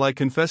 while I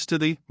confess to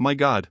thee, my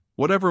God,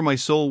 whatever my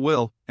soul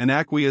will, and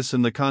acquiesce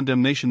in the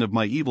condemnation of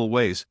my evil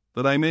ways,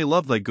 that I may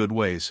love thy good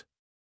ways.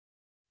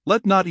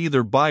 Let not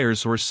either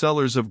buyers or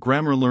sellers of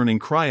grammar learning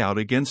cry out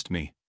against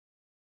me.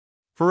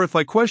 For if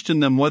I question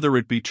them whether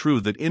it be true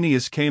that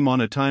Aeneas came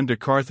on a time to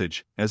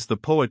Carthage, as the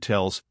poet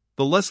tells,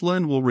 the less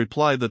learned will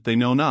reply that they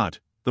know not,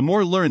 the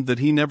more learned that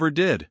he never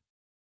did.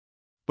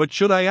 But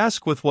should I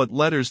ask with what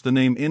letters the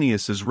name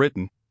Aeneas is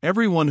written,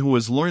 every one who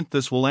has learnt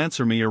this will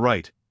answer me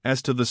aright,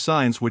 as to the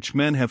signs which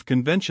men have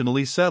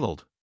conventionally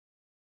settled.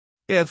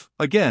 If,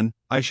 again,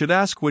 I should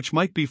ask which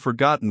might be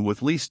forgotten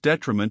with least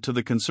detriment to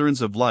the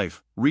concerns of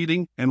life,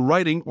 reading and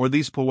writing or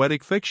these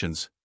poetic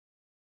fictions?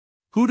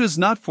 Who does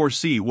not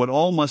foresee what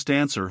all must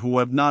answer who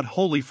have not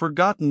wholly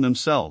forgotten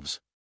themselves?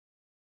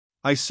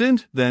 I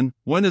sinned, then,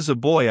 when as a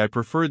boy I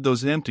preferred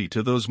those empty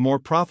to those more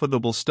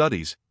profitable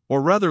studies,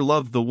 or rather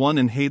loved the one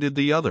and hated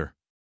the other.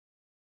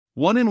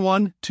 1 and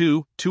 1,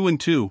 2, 2 and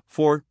 2,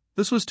 4,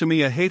 this was to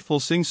me a hateful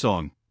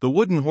sing-song, the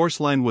wooden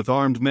horse-line with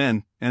armed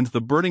men, and the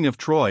burning of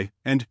Troy,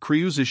 and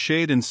Creus's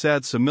shade and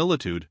sad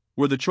similitude,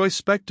 were the choice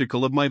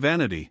spectacle of my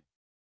vanity.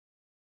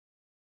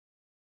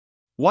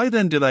 Why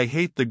then did I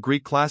hate the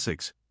Greek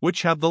classics,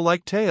 which have the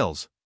like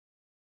tales?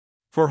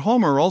 For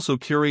Homer also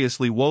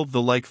curiously wove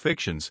the like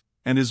fictions,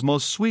 and is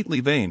most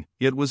sweetly vain,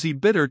 yet was he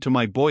bitter to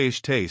my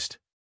boyish taste.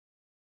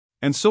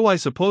 And so I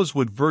suppose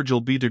would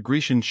Virgil be to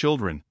Grecian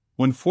children,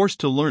 when forced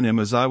to learn him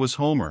as I was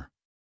Homer.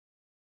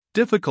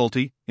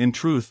 Difficulty, in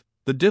truth,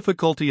 the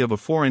difficulty of a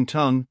foreign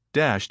tongue,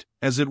 dashed,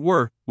 as it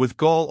were, with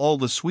gall all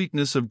the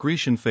sweetness of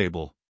Grecian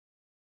fable.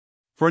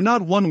 For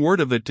not one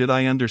word of it did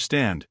I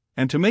understand,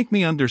 and to make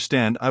me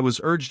understand I was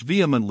urged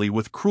vehemently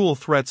with cruel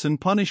threats and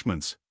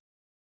punishments.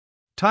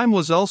 Time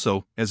was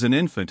also, as an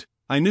infant,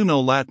 I knew no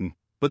Latin,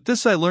 but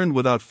this I learned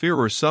without fear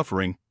or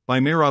suffering,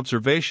 by mere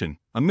observation,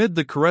 amid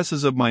the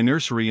caresses of my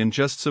nursery and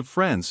jests of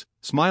friends,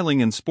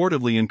 smiling and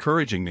sportively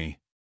encouraging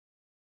me.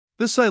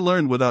 This I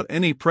learned without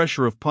any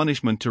pressure of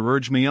punishment to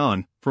urge me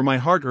on, for my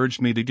heart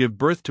urged me to give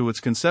birth to its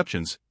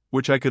conceptions,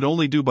 which I could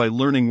only do by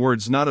learning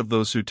words not of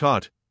those who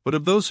taught, but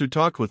of those who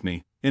talked with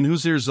me, in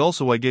whose ears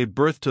also I gave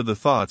birth to the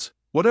thoughts,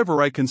 whatever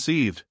I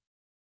conceived.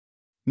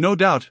 No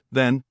doubt,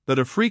 then, that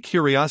a free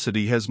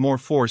curiosity has more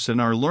force in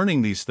our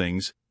learning these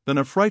things, than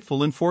a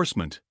frightful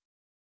enforcement.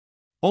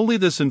 Only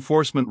this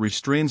enforcement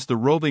restrains the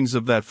rovings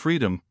of that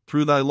freedom,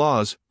 through thy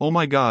laws, O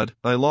my God,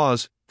 thy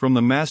laws, from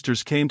the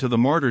masters came to the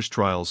martyrs'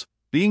 trials,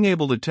 being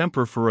able to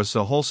temper for us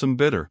a wholesome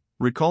bitter,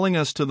 recalling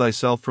us to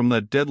thyself from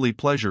that deadly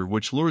pleasure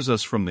which lures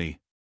us from thee.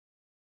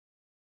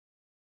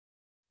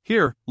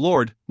 Hear,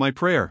 Lord, my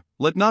prayer,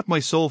 let not my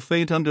soul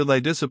faint under thy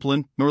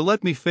discipline, nor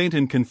let me faint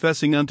in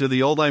confessing unto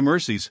thee all thy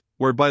mercies,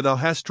 whereby thou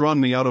hast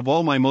drawn me out of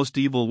all my most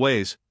evil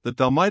ways, that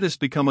thou mightest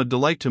become a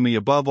delight to me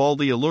above all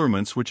the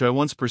allurements which I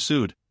once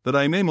pursued, that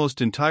I may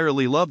most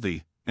entirely love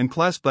thee, and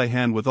clasp thy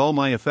hand with all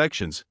my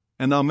affections,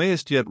 and thou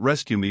mayest yet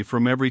rescue me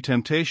from every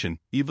temptation,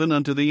 even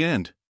unto the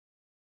end.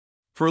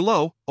 For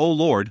lo, O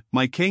Lord,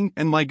 my King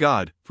and my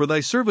God, for thy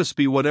service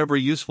be whatever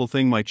useful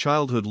thing my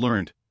childhood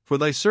learned, for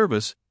thy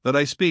service, that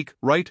I speak,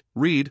 write,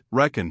 read,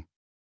 reckon.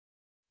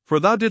 For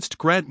thou didst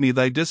grant me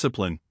thy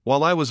discipline,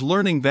 while I was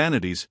learning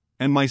vanities,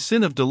 and my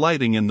sin of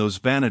delighting in those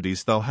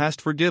vanities thou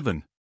hast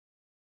forgiven.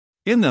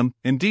 In them,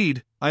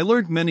 indeed, I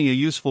learned many a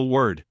useful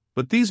word,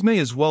 but these may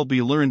as well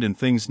be learned in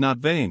things not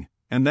vain,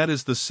 and that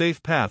is the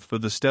safe path for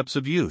the steps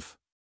of youth.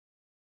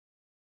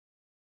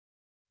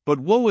 But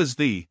woe is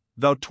thee,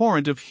 thou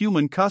torrent of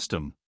human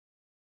custom!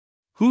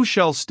 Who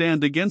shall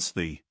stand against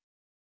thee?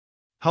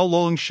 how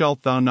long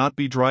shalt thou not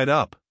be dried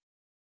up?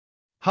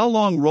 How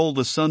long roll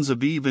the sons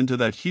of Eve into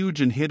that huge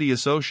and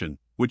hideous ocean,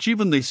 which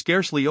even they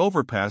scarcely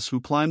overpass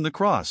who climb the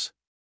cross?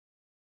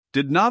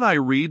 Did not I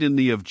read in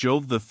thee of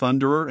Jove the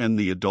thunderer and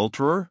the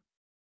adulterer?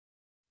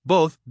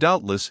 Both,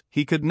 doubtless,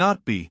 he could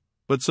not be,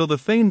 but so the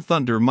feigned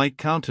thunder might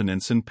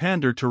countenance and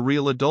pander to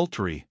real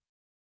adultery.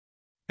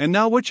 And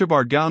now which of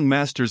our gown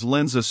masters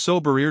lends a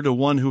sober ear to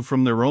one who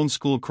from their own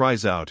school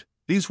cries out,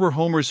 these were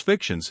Homer's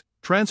fictions,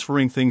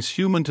 transferring things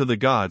human to the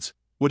gods,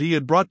 would he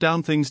had brought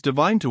down things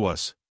divine to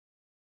us?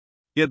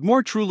 Yet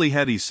more truly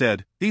had he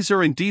said, these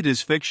are indeed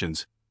his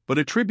fictions, but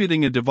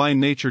attributing a divine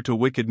nature to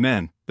wicked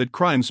men, that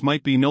crimes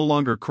might be no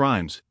longer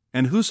crimes,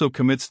 and whoso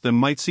commits them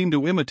might seem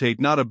to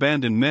imitate not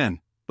abandoned men,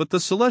 but the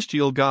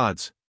celestial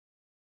gods.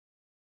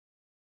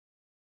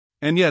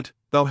 And yet,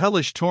 thou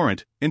hellish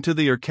torrent, into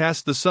thee are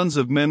cast the sons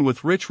of men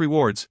with rich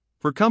rewards,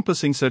 for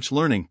compassing such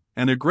learning,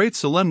 and a great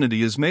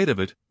solemnity is made of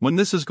it, when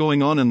this is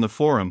going on in the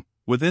forum,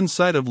 within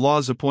sight of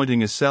laws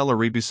appointing a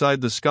salary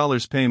beside the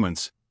scholar's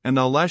payments, and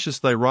thou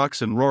lashest thy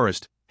rocks and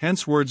roarest,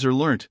 hence words are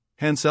learnt,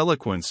 hence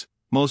eloquence,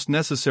 most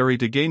necessary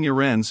to gain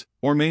your ends,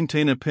 or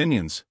maintain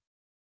opinions.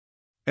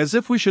 As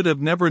if we should have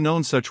never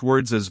known such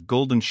words as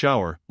golden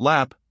shower,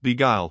 lap,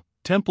 beguile,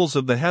 temples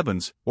of the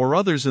heavens, or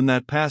others in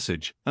that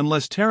passage,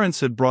 unless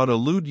Terence had brought a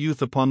lewd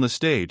youth upon the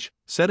stage,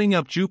 setting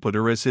up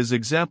Jupiter as his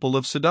example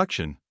of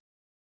seduction.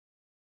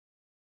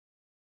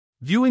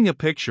 Viewing a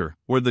picture,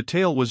 where the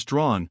tale was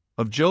drawn,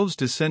 of Jove's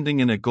descending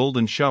in a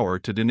golden shower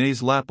to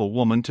Danae's lap a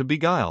woman to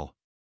beguile.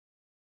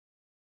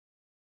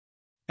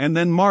 And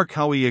then mark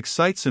how he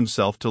excites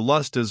himself to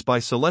lust as by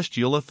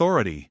celestial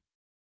authority.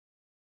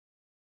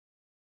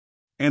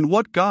 And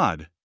what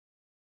God?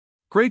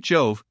 Great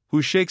Jove,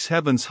 who shakes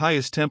heaven's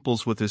highest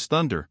temples with his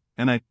thunder,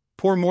 and I,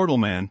 poor mortal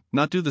man,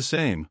 not do the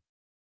same.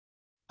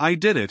 I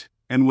did it,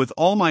 and with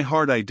all my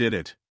heart I did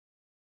it.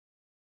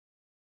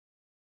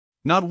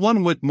 Not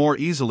one whit more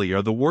easily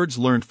are the words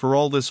learnt for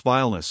all this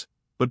vileness,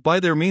 but by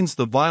their means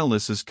the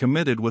vileness is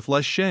committed with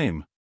less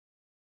shame.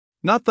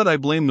 Not that I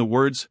blame the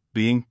words,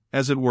 being,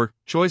 as it were,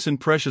 choice and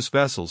precious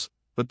vessels,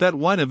 but that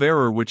wine of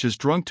error which is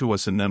drunk to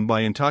us in them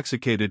by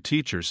intoxicated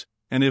teachers,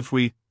 and if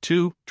we,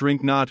 too,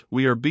 drink not,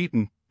 we are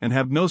beaten, and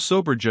have no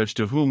sober judge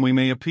to whom we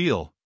may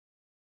appeal.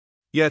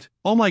 Yet,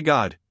 O my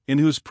God, in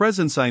whose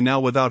presence I now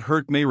without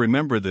hurt may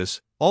remember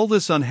this, all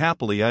this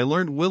unhappily I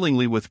learnt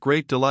willingly with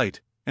great delight,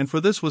 and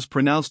for this was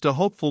pronounced a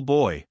hopeful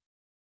boy.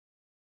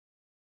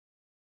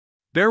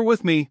 Bear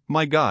with me,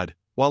 my God,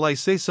 while I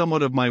say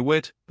somewhat of my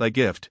wit, thy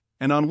gift,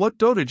 and on what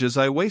dotages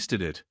I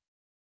wasted it.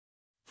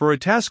 For a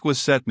task was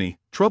set me,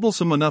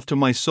 troublesome enough to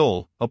my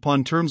soul,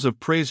 upon terms of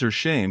praise or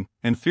shame,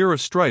 and fear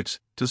of stripes,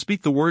 to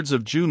speak the words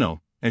of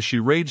Juno, as she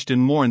raged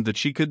and mourned that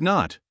she could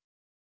not.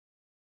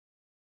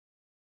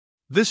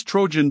 This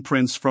Trojan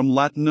prince from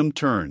Latinum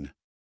turn.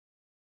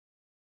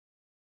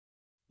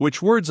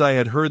 Which words I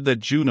had heard that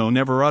Juno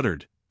never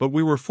uttered, but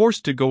we were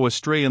forced to go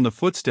astray in the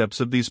footsteps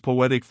of these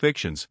poetic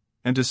fictions,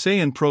 and to say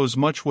in prose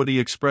much what he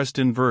expressed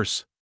in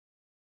verse.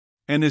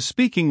 And his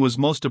speaking was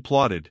most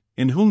applauded,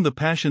 in whom the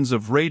passions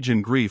of rage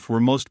and grief were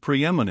most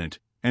preeminent,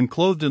 and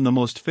clothed in the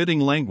most fitting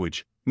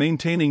language,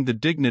 maintaining the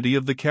dignity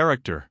of the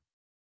character.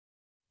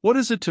 What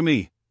is it to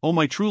me, O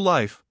my true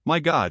life, my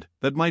God,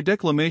 that my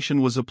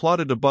declamation was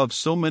applauded above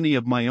so many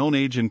of my own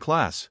age and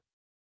class?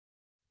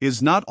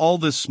 Is not all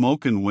this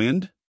smoke and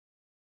wind?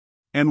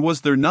 And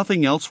was there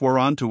nothing else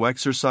whereon to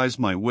exercise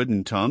my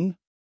wooden tongue?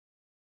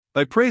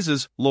 Thy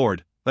praises,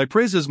 Lord, thy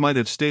praises might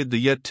have stayed the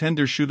yet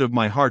tender shoot of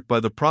my heart by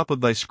the prop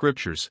of thy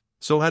scriptures,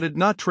 so had it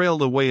not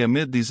trailed away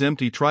amid these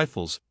empty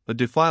trifles, a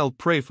defiled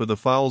prey for the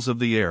fowls of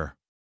the air.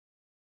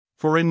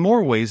 For in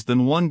more ways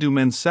than one do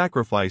men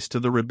sacrifice to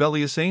the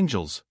rebellious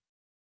angels.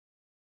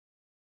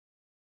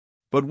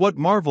 But what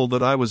marvel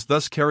that I was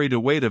thus carried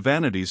away to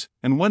vanities,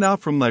 and went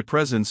out from thy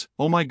presence,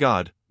 O my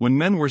God, when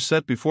men were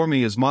set before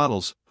me as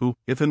models, who,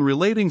 if in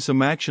relating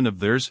some action of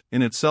theirs,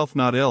 in itself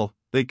not ill,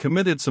 they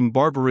committed some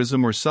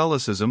barbarism or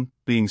solecism,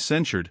 being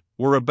censured,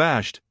 were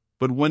abashed,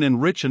 but when in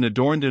rich and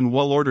adorned and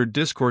well-ordered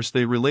discourse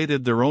they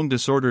related their own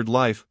disordered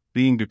life,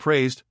 being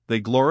bepraised, they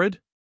gloried?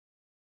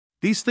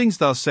 These things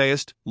thou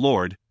sayest,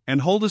 Lord,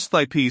 and holdest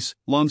thy peace,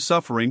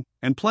 long-suffering,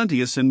 and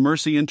plenteous in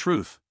mercy and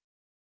truth.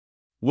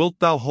 Wilt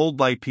thou hold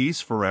thy peace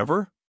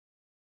forever?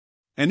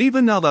 And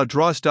even now thou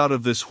drawest out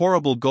of this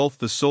horrible gulf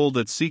the soul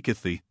that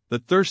seeketh thee,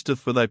 that thirsteth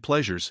for thy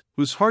pleasures,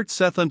 whose heart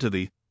saith unto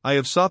thee, I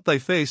have sought thy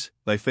face,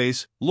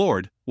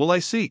 Lord, will I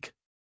seek.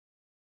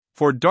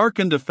 For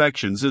darkened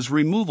affections is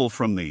removal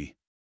from thee.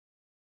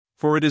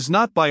 For it is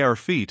not by our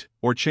feet,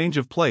 or change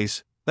of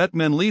place, that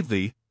men leave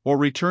thee, or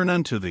return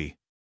unto thee.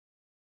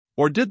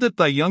 Or did that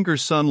thy younger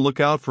son look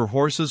out for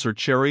horses or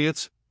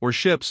chariots, or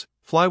ships,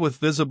 fly with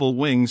visible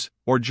wings,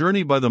 or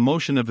journey by the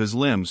motion of his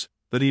limbs,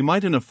 that he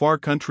might in a far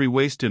country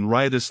waste in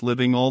riotous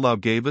living all thou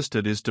gavest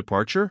at his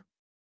departure?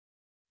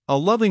 A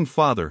loving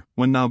father,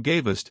 when thou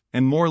gavest,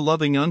 and more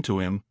loving unto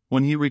him,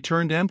 when he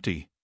returned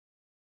empty.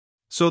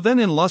 So then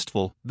in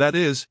lustful, that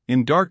is,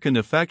 in darkened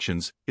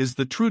affections, is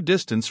the true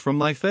distance from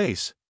thy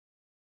face.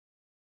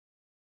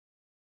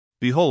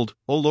 behold,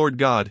 O Lord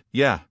God,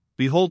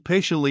 behold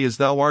patiently as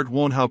thou art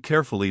wont how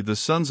carefully the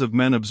sons of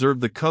men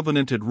observe the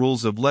covenanted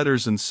rules of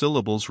letters and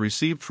syllables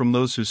received from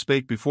those who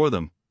spake before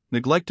them,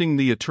 neglecting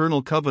the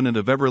eternal covenant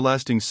of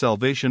everlasting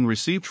salvation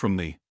received from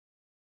thee.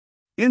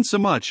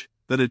 Insomuch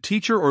that a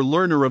teacher or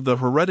learner of the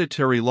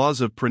hereditary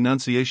laws of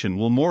pronunciation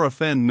will more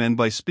offend men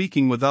by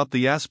speaking without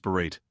the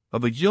aspirate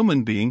of a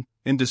human being,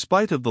 in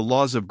despite of the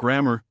laws of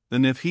grammar,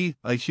 than if he,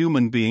 a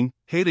human being,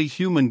 hate a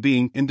human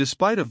being in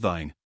despite of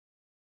thine.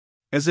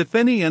 As if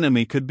any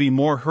enemy could be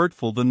more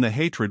hurtful than the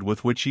hatred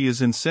with which he is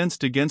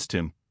incensed against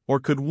him, or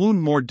could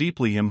wound more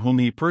deeply him whom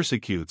he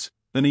persecutes,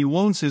 than he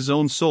wounds his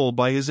own soul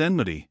by his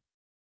enmity.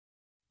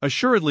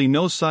 Assuredly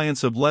no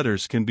science of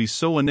letters can be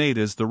so innate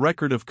as the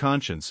record of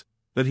conscience,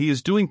 that he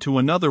is doing to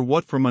another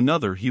what from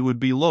another he would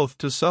be loath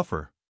to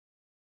suffer.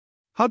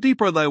 How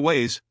deep are thy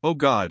ways, O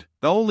God,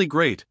 thou only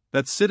great,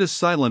 that sittest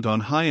silent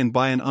on high and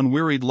by an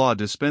unwearied law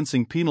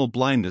dispensing penal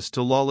blindness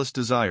to lawless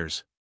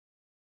desires.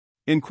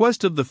 In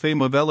quest of the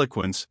fame of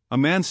eloquence, a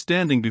man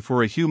standing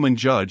before a human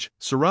judge,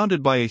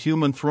 surrounded by a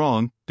human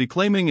throng,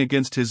 declaiming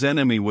against his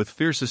enemy with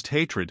fiercest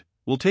hatred,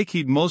 will take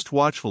heed most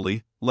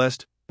watchfully,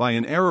 lest, by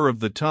an error of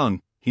the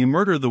tongue, he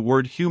murder the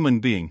word human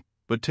being,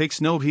 but takes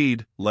no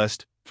heed,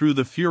 lest, through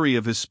the fury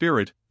of his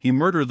spirit, he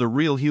murder the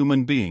real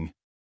human being.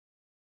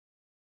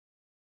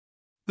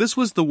 This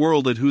was the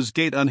world at whose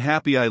gate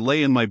unhappy I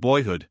lay in my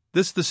boyhood,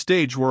 this the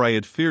stage where I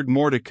had feared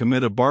more to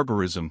commit a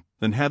barbarism,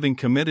 than having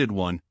committed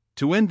one,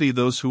 to envy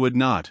those who had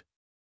not.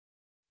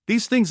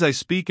 These things I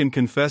speak and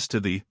confess to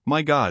thee,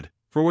 my God,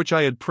 for which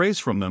I had praise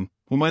from them,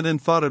 whom I then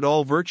thought it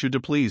all virtue to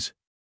please.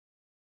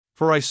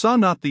 For I saw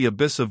not the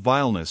abyss of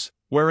vileness,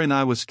 wherein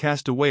I was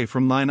cast away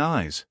from thine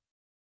eyes.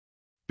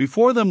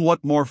 Before them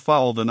what more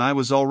foul than I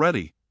was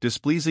already,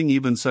 displeasing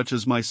even such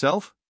as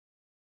myself?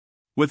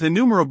 With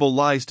innumerable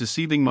lies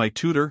deceiving my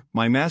tutor,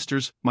 my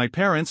masters, my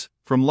parents,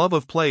 from love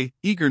of play,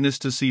 eagerness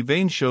to see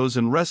vain shows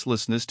and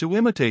restlessness to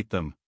imitate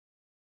them.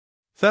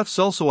 Thefts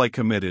also I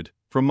committed,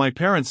 from my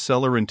parents'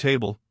 cellar and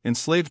table,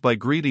 enslaved by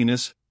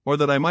greediness, or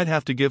that I might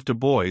have to give to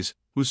boys,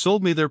 who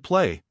sold me their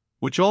play,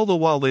 which all the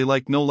while they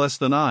liked no less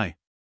than I.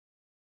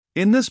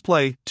 In this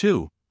play,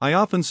 too, I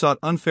often sought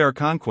unfair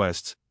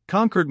conquests,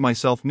 conquered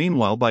myself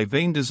meanwhile by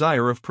vain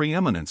desire of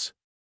preeminence.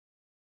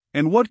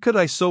 And what could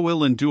I so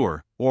ill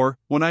endure, or,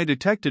 when I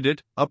detected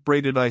it,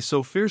 upbraided I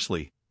so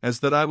fiercely, as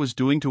that I was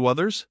doing to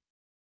others?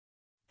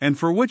 And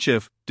for which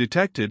if,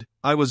 detected,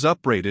 I was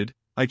upbraided,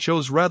 I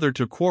chose rather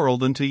to quarrel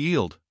than to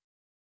yield.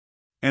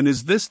 And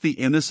is this the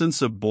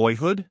innocence of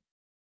boyhood?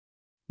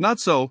 Not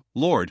so,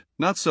 Lord,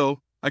 not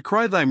so, I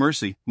cry thy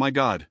mercy, my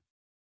God.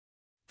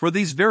 For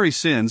these very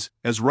sins,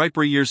 as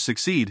riper years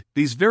succeed,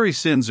 these very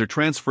sins are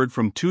transferred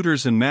from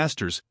tutors and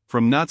masters,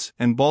 from nuts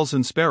and balls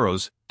and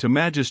sparrows, to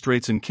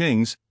magistrates and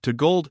kings, to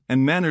gold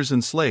and manors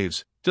and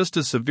slaves, just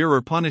as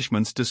severer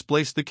punishments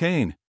displace the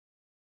cane.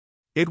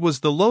 It was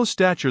the low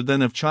stature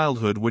then of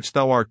childhood which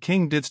thou our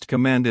King didst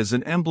command as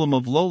an emblem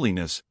of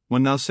lowliness,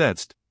 when thou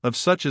saidst, of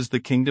such is the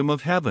kingdom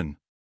of heaven.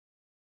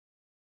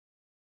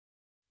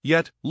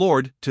 Yet,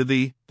 Lord, to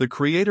thee, the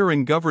Creator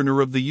and Governor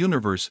of the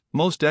universe,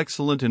 most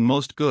excellent and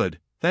most good,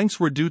 thanks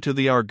were due to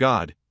thee our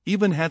God,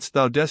 even hadst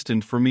thou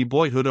destined for me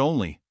boyhood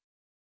only.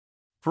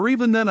 For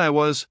even then I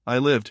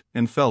lived,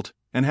 and felt,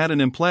 and had an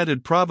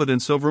implanted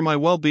providence over my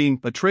well-being,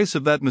 a trace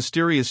of that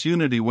mysterious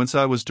unity whence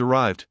I was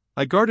derived.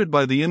 I guarded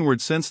by the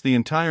inward sense the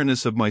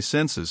entireness of my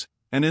senses,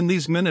 and in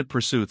these minute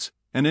pursuits,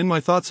 and in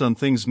my thoughts on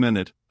things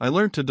minute, I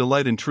learnt to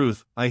delight in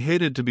truth, I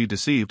hated to be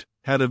deceived,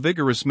 had a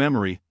vigorous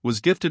memory, was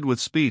gifted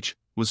with speech,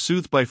 was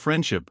soothed by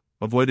friendship,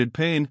 avoided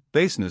pain,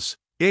 baseness,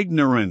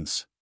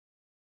 ignorance.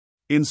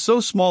 In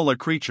so small a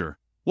creature,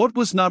 what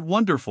was not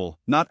wonderful,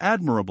 not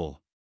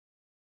admirable?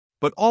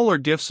 But all are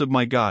gifts of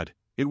my God,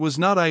 it was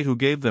not I who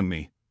gave them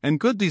me, and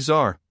good these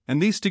are,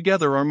 and these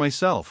together are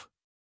myself.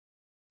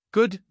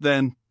 Good,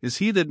 then, is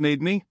he that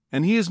made me,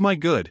 and he is my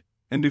good,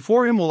 and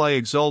before him will I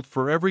exult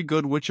for every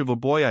good which of a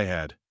boy I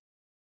had.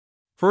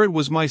 For it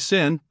was my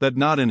sin, that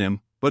not in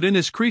him, but in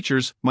his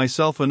creatures,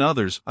 myself and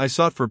others, I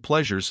sought for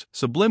pleasures,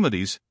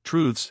 sublimities,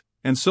 truths,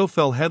 and so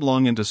fell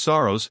headlong into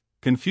sorrows,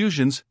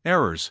 confusions,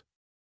 errors.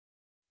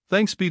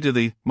 Thanks be to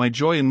thee, my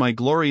joy and my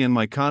glory and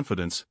my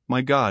confidence,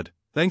 my God,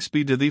 thanks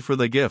be to thee for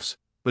thy gifts,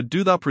 but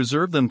do thou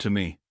preserve them to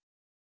me.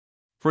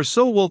 For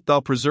so wilt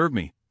thou preserve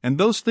me, and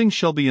those things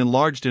shall be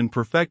enlarged and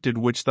perfected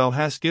which thou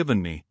hast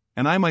given me,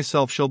 and I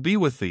myself shall be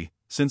with thee,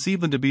 since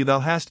even to be thou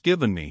hast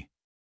given me.